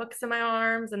around with my books in my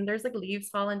arms and there's like leaves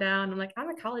falling down. I'm like, I'm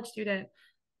a college student,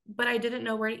 but I didn't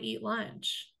know where to eat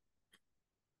lunch.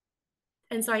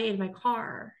 And so I ate in my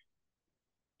car.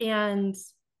 And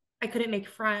I couldn't make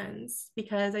friends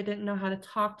because I didn't know how to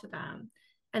talk to them.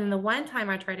 And the one time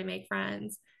I tried to make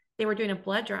friends, they were doing a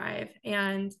blood drive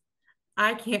and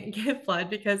I can't give blood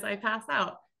because I pass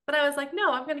out. But I was like,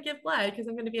 no, I'm going to give blood because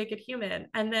I'm going to be a good human.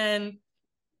 And then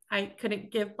I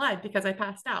couldn't give blood because I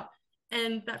passed out.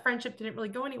 And that friendship didn't really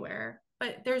go anywhere.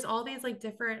 But there's all these like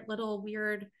different little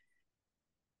weird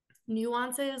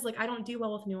nuances. Like I don't do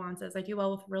well with nuances. I do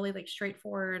well with really like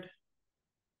straightforward,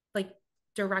 like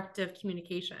directive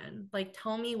communication. Like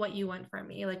tell me what you want from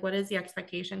me. Like what is the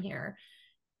expectation here?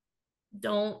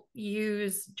 Don't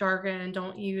use jargon,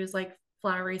 don't use like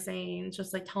flowery sayings,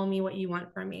 just like tell me what you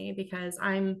want from me, because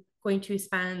I'm going to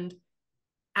spend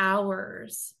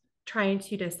hours trying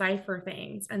to decipher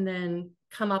things and then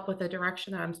come up with a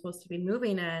direction that I'm supposed to be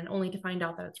moving in, only to find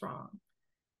out that it's wrong,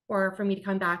 or for me to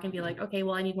come back and be like, okay,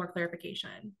 well, I need more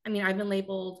clarification. I mean, I've been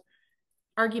labeled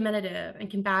argumentative and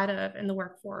combative in the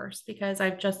workforce because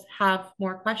I just have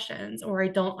more questions, or I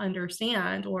don't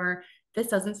understand, or this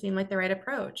doesn't seem like the right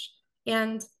approach.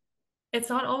 And it's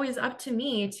not always up to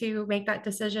me to make that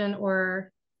decision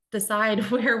or decide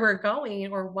where we're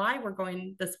going or why we're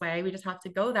going this way. We just have to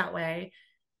go that way.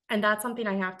 And that's something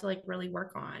I have to like really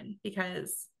work on,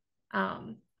 because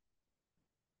I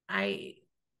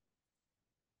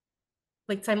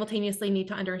like simultaneously need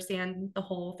to understand the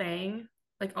whole thing,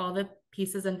 like all the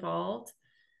pieces involved,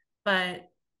 but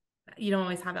you don't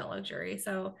always have that luxury.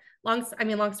 So long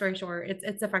story short,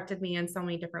 it's affected me in so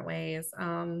many different ways.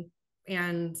 And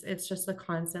it's just a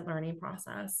constant learning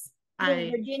process.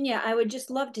 Well, Virginia, I would just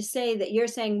love to say that you're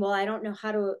saying, well, I don't know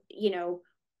how to,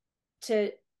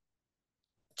 to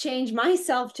change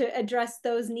myself to address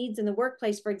those needs in the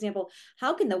workplace, for example.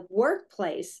 How can the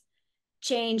workplace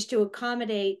change to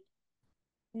accommodate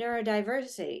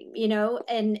neurodiversity,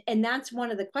 and that's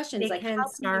one of the questions. They like, can how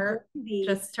start, can be...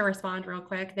 just to respond real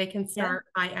quick, they can start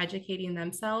by educating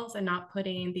themselves and not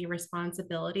putting the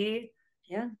responsibility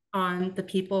on the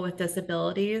people with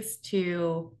disabilities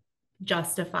to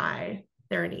justify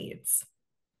their needs.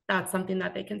 That's something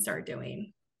that they can start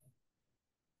doing.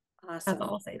 Awesome. That's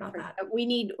all I'll say about that.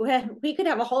 We could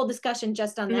have a whole discussion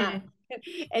just on that.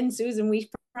 And Susan, we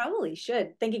probably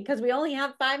should, thinking, because we only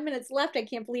have 5 minutes left. I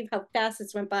can't believe how fast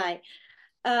this went by.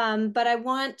 But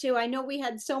I know we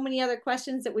had so many other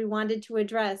questions that we wanted to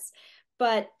address,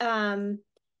 but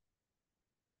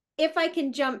if I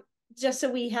can jump, just so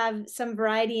we have some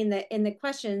variety in the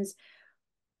questions,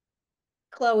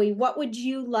 Chloe, what would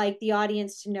you like the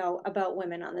audience to know about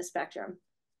women on the spectrum?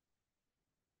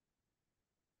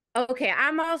 Okay,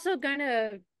 I'm also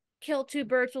gonna kill two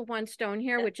birds with one stone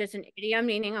here, which is an idiom,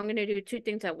 meaning I'm gonna do two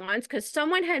things at once, because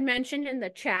someone had mentioned in the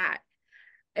chat,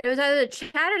 it was either the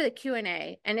chat or the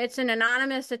Q&A, and it's an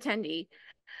anonymous attendee,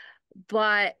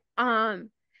 but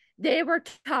they were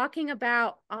talking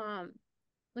about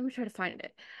let me try to find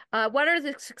it. What are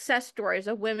the success stories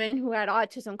of women who had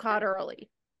autism caught early?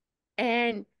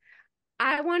 And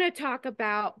I want to talk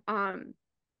about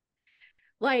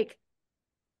like,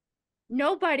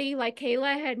 nobody, like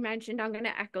Kayla had mentioned, I'm going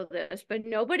to echo this, but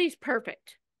nobody's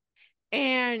perfect.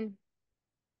 And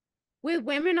with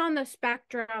women on the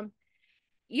spectrum,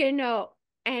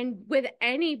 and with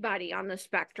anybody on the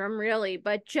spectrum, really,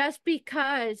 but just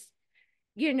because,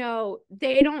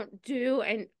 they don't do,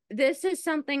 and this is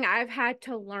something I've had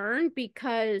to learn,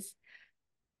 because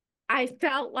I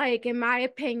felt like, in my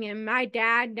opinion, my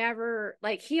dad never,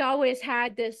 like, he always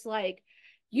had this, like,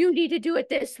 you need to do it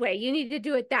this way. You need to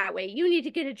do it that way. You need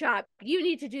to get a job. You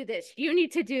need to do this. You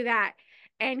need to do that.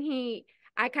 And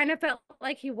I kind of felt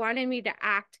like he wanted me to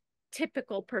act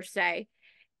typical, per se,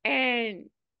 and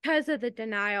because of the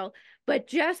denial. But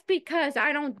just because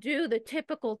I don't do the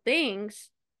typical things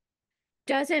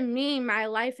doesn't mean my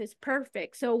life is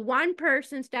perfect. So one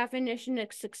person's definition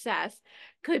of success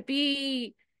could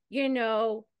be,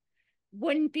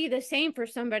 wouldn't be the same for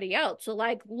somebody else. So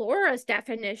like Laura's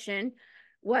definition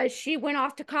was, she went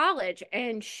off to college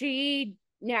and she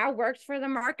now works for the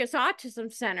Marcus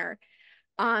Autism Center,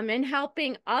 and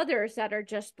helping others that are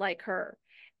just like her.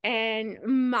 And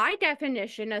my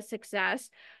definition of success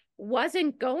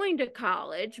wasn't going to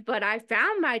college, but I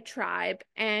found my tribe,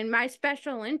 and my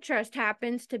special interest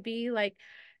happens to be like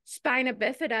spina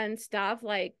bifida and stuff,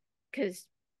 like, because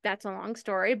that's a long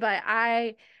story, but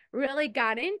I really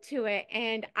got into it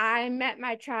and I met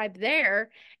my tribe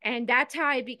there, and that's how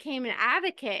I became an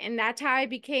advocate, and that's how I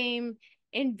became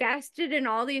invested in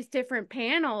all these different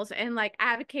panels and like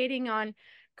advocating on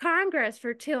Congress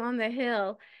for Till on the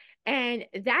Hill. And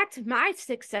that's my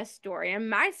success story. And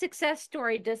my success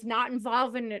story does not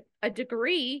involve a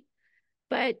degree,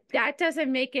 but that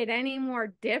doesn't make it any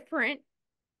more different.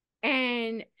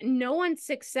 And no one's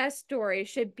success story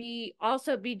should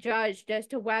also be judged as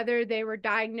to whether they were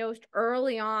diagnosed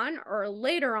early on or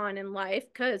later on in life,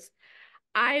 because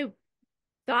I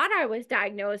thought I was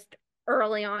diagnosed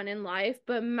early on in life,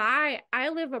 but I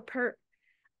live,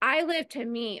 to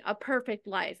me, a perfect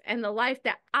life, and the life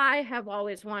that I have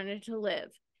always wanted to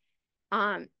live,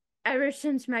 ever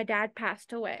since my dad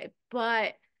passed away.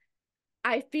 But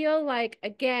I feel like,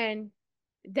 again,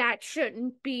 that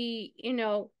shouldn't be,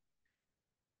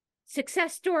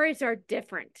 success stories are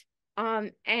different.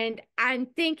 And I'm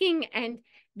thinking, and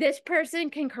this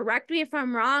person can correct me if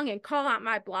I'm wrong and call out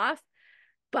my bluff,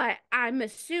 but I'm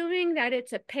assuming that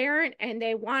it's a parent and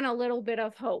they want a little bit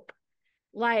of hope.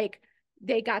 Like,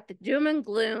 they got the doom and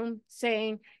gloom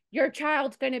saying, your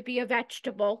child's going to be a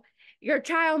vegetable. Your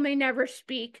child may never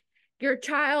speak. Your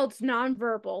child's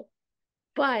nonverbal.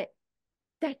 But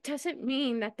that doesn't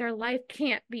mean that their life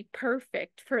can't be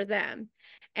perfect for them.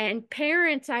 And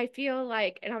parents, I feel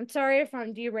like, and I'm sorry if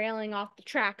I'm derailing off the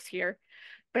tracks here,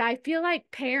 but I feel like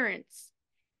parents,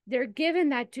 they're given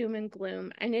that doom and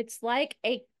gloom, and it's like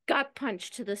a gut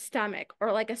punch to the stomach,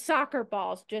 or like a soccer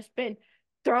ball's just been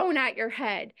thrown at your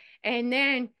head. And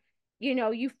then,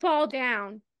 you fall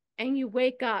down and you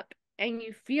wake up and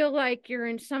you feel like you're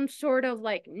in some sort of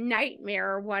like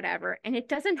nightmare or whatever. And it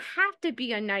doesn't have to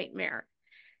be a nightmare.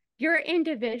 You're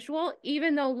individual,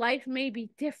 even though life may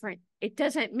be different. It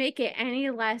doesn't make it any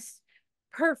less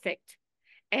perfect.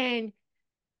 And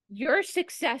your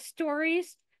success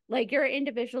stories, like your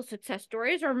individual success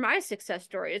stories or my success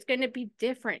story, is going to be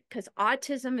different because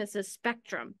autism is a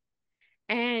spectrum,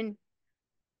 and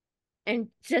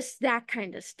just that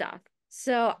kind of stuff.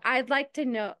 So I'd like to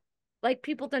know, like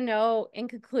people to know in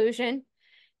conclusion,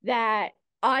 that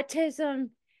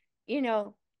autism,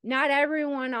 not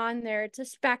everyone on there, it's a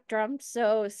spectrum.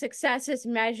 So success is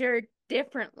measured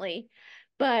differently,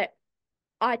 but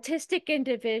autistic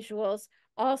individuals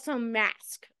also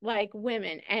mask like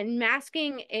women. And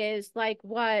masking is like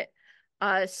what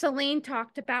Celine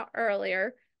talked about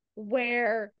earlier,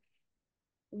 where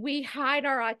we hide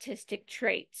our autistic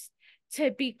traits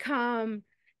to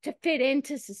fit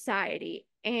into society.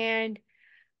 And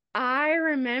I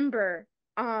remember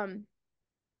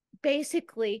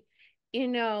basically,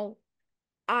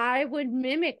 I would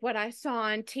mimic what I saw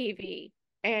on TV,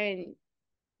 and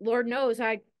Lord knows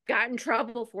I got in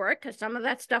trouble for it because some of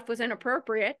that stuff was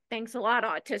inappropriate. Thanks a lot,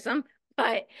 autism.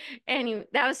 But anyway,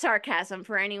 that was sarcasm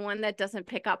for anyone that doesn't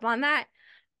pick up on that.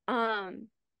 And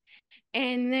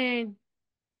then,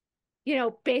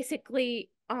 basically,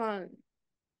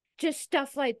 just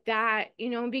stuff like that,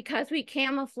 because we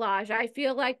camouflage, I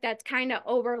feel like that's kind of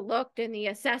overlooked in the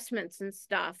assessments and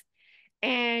stuff.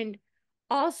 And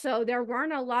also, there were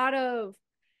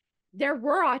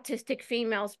autistic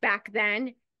females back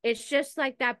then. It's just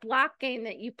like that block game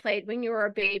that you played when you were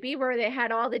a baby, where they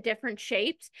had all the different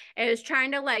shapes. It was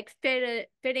trying to like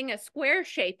fitting a square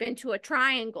shape into a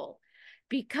triangle,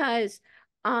 because,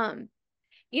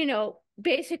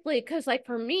 basically, because like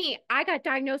for me, I got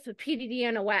diagnosed with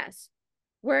PDD-NOS,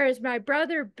 whereas my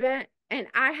brother Ben and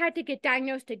I had to get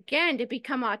diagnosed again to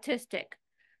become autistic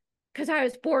because I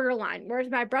was borderline. Whereas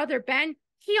my brother Ben,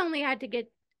 he only had to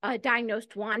get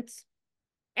diagnosed once,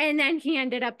 and then he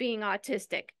ended up being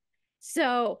autistic.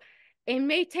 So it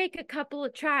may take a couple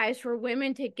of tries for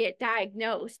women to get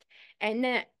diagnosed. And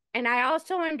I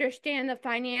also understand the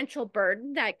financial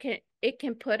burden that it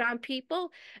can put on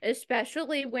people,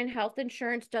 especially when health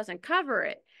insurance doesn't cover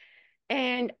it.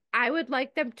 And I would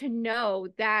like them to know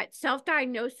that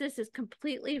self-diagnosis is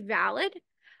completely valid,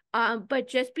 but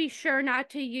just be sure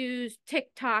not to use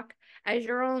TikTok as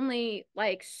your only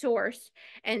like source,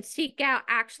 and seek out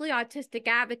actually autistic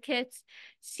advocates,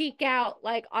 seek out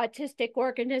like autistic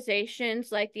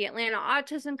organizations like the Atlanta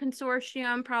Autism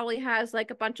Consortium probably has like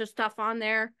a bunch of stuff on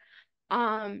there.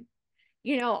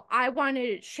 I want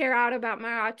to share out about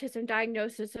my autism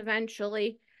diagnosis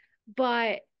eventually,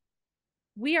 but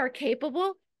we are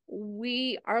capable.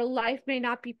 Our life may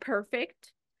not be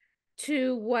perfect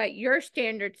to what your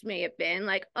standards may have been,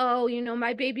 like, oh,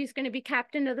 my baby's going to be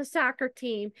captain of the soccer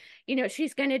team,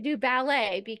 she's going to do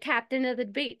ballet, be captain of the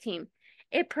debate team.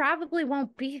 It probably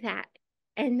won't be that,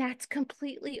 and that's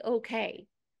completely okay.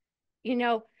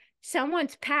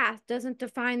 Someone's path doesn't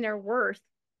define their worth.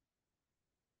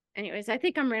 Anyways, I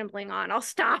think I'm rambling on. I'll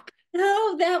stop.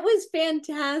 No, that was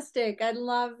fantastic. I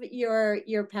love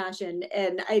your passion,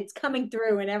 and it's coming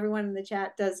through, and everyone in the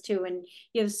chat does too. And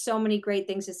you have so many great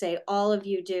things to say. All of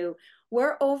you do.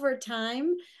 We're over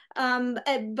time,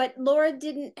 but Laura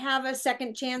didn't have a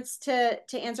second chance to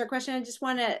answer a question. I just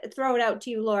want to throw it out to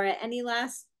you, Laura. Any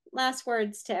last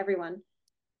words to everyone?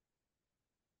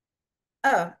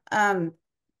 Oh,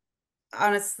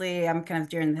 honestly, I'm kind of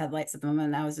deer in the headlights at the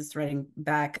moment. I was just writing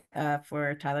back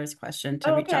for Tyler's question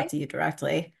to reach out to you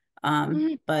directly.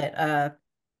 But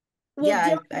Well,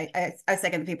 yeah, I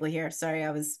second the people here. Sorry,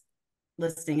 I was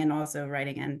listening and also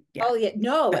writing in. Yeah. Oh yeah,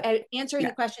 no, But, answering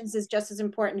the questions is just as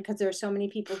important because there are so many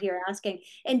people here asking.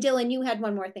 And Dylan, you had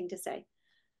one more thing to say.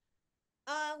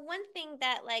 One thing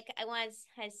that like I want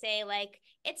to say, like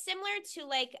it's similar to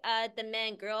like the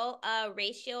man girl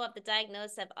ratio of the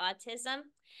diagnosis of autism.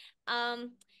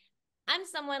 I'm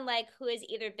someone like who has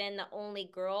either been the only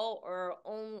girl or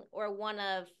one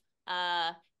of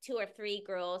two or three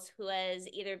girls who has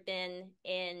either been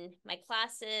in my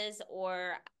classes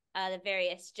or the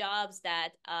various jobs that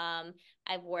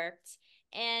I've worked.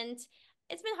 And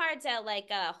it's been hard to like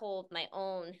hold my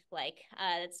own, like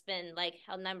it's been like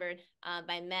outnumbered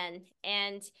by men.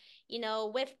 And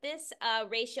with this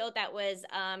ratio that was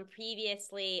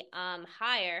previously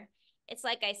higher, it's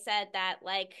like I said that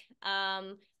like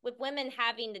with women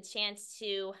having the chance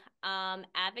to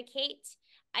advocate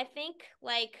I think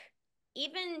like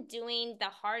even doing the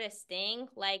hardest thing,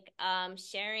 like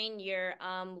sharing your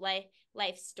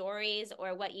life stories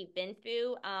or what you've been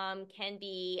through can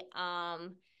be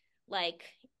like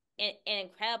an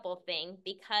incredible thing,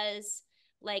 because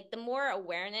like the more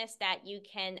awareness that you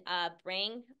can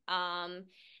bring,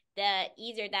 the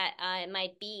easier that it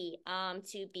might be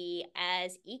to be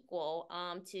as equal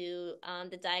to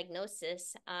the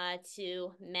diagnosis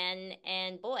to men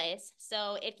and boys.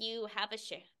 So if you have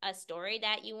a story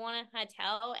that you want to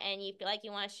tell and you feel like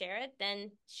you want to share it,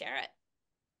 then share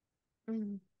it.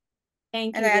 Mm.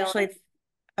 Thank you, And I Dylan. actually,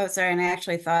 oh, sorry, and I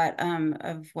actually thought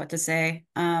of what to say,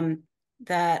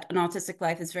 that an autistic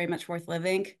life is very much worth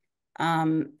living.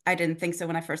 I didn't think so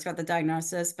when I first got the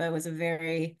diagnosis, but it was a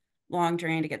very long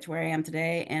journey to get to where I am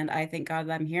today. And I thank God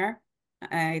that I'm here.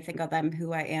 I thank God that I'm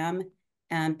who I am.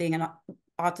 And being an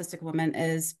autistic woman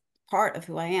is part of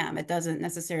who I am. It doesn't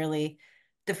necessarily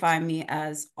define me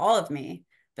as all of me,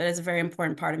 but it's a very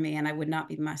important part of me. And I would not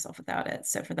be myself without it.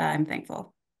 So for that, I'm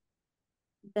thankful.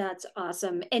 That's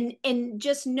awesome. And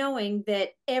just knowing that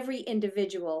every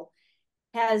individual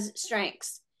has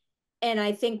strengths. And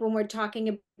I think when we're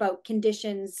talking about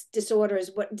conditions, disorders,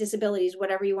 what disabilities,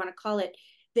 whatever you want to call it,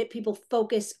 that people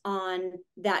focus on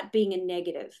that being a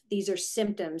negative. These are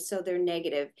symptoms, so they're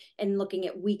negative, and looking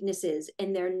at weaknesses,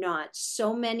 and they're not.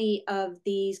 So many of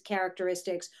these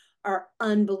characteristics are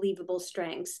unbelievable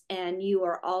strengths, and you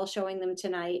are all showing them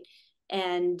tonight.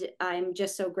 And I'm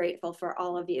just so grateful for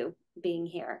all of you being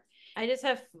here. I just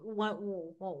have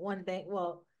one thing.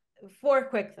 Well, 4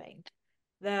 quick things.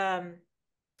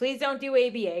 Please don't do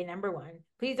ABA, number 1.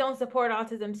 Please don't support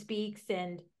Autism Speaks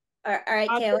and all right,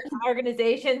 Kayla.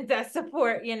 organizations that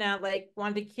support, like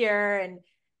want to cure and,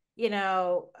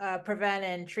 prevent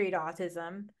and treat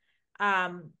autism.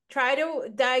 Try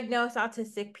to diagnose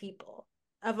autistic people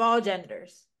of all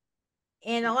genders.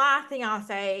 And the last thing I'll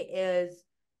say is,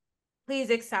 please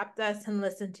accept us and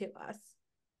listen to us.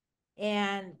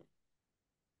 And,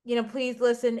 please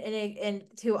listen and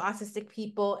to autistic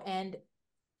people and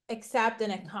accept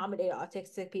and accommodate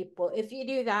autistic people. If you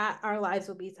do that, our lives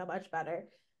will be so much better.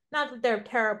 Not that they're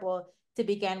terrible to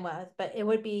begin with, but it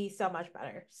would be so much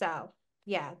better. So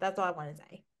yeah, that's all I want to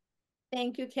say.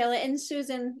 Thank you, Kayla. And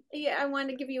Susan, yeah, I want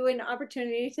to give you an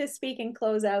opportunity to speak and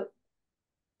close out.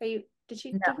 Are you, did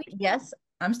we? Yes,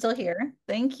 I'm still here.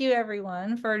 Thank you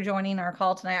everyone for joining our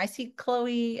call tonight. I see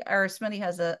Chloe or Smitty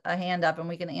has a hand up, and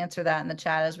we can answer that in the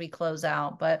chat as we close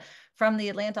out. But from the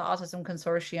Atlanta Autism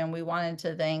Consortium, we wanted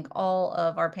to thank all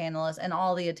of our panelists and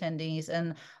all the attendees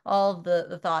and all of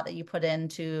the thought that you put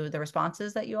into the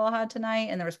responses that you all had tonight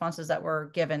and the responses that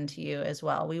were given to you as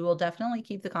well. We will definitely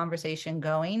keep the conversation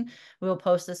going. We will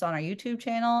post this on our YouTube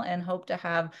channel and hope to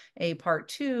have a part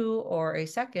 2 or a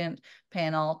second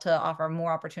panel to offer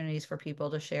more opportunities for people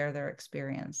to share their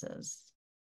experiences.